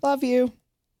 Bye. Love you.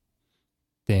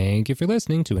 Thank you for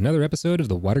listening to another episode of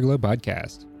the Waterglow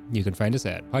Podcast. You can find us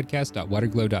at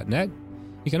podcast.waterglow.net.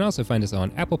 You can also find us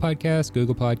on Apple Podcasts,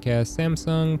 Google Podcasts,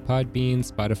 Samsung, Podbean,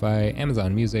 Spotify,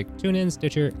 Amazon Music, TuneIn,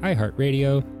 Stitcher,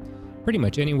 iHeartRadio. Pretty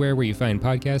much anywhere where you find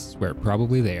podcasts, we're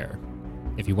probably there.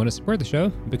 If you want to support the show,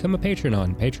 become a patron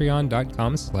on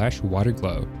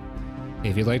patreon.com/waterglow.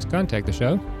 If you'd like to contact the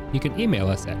show, you can email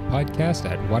us at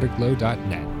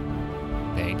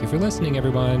podcast@waterglow.net. Thank you for listening,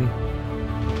 everyone.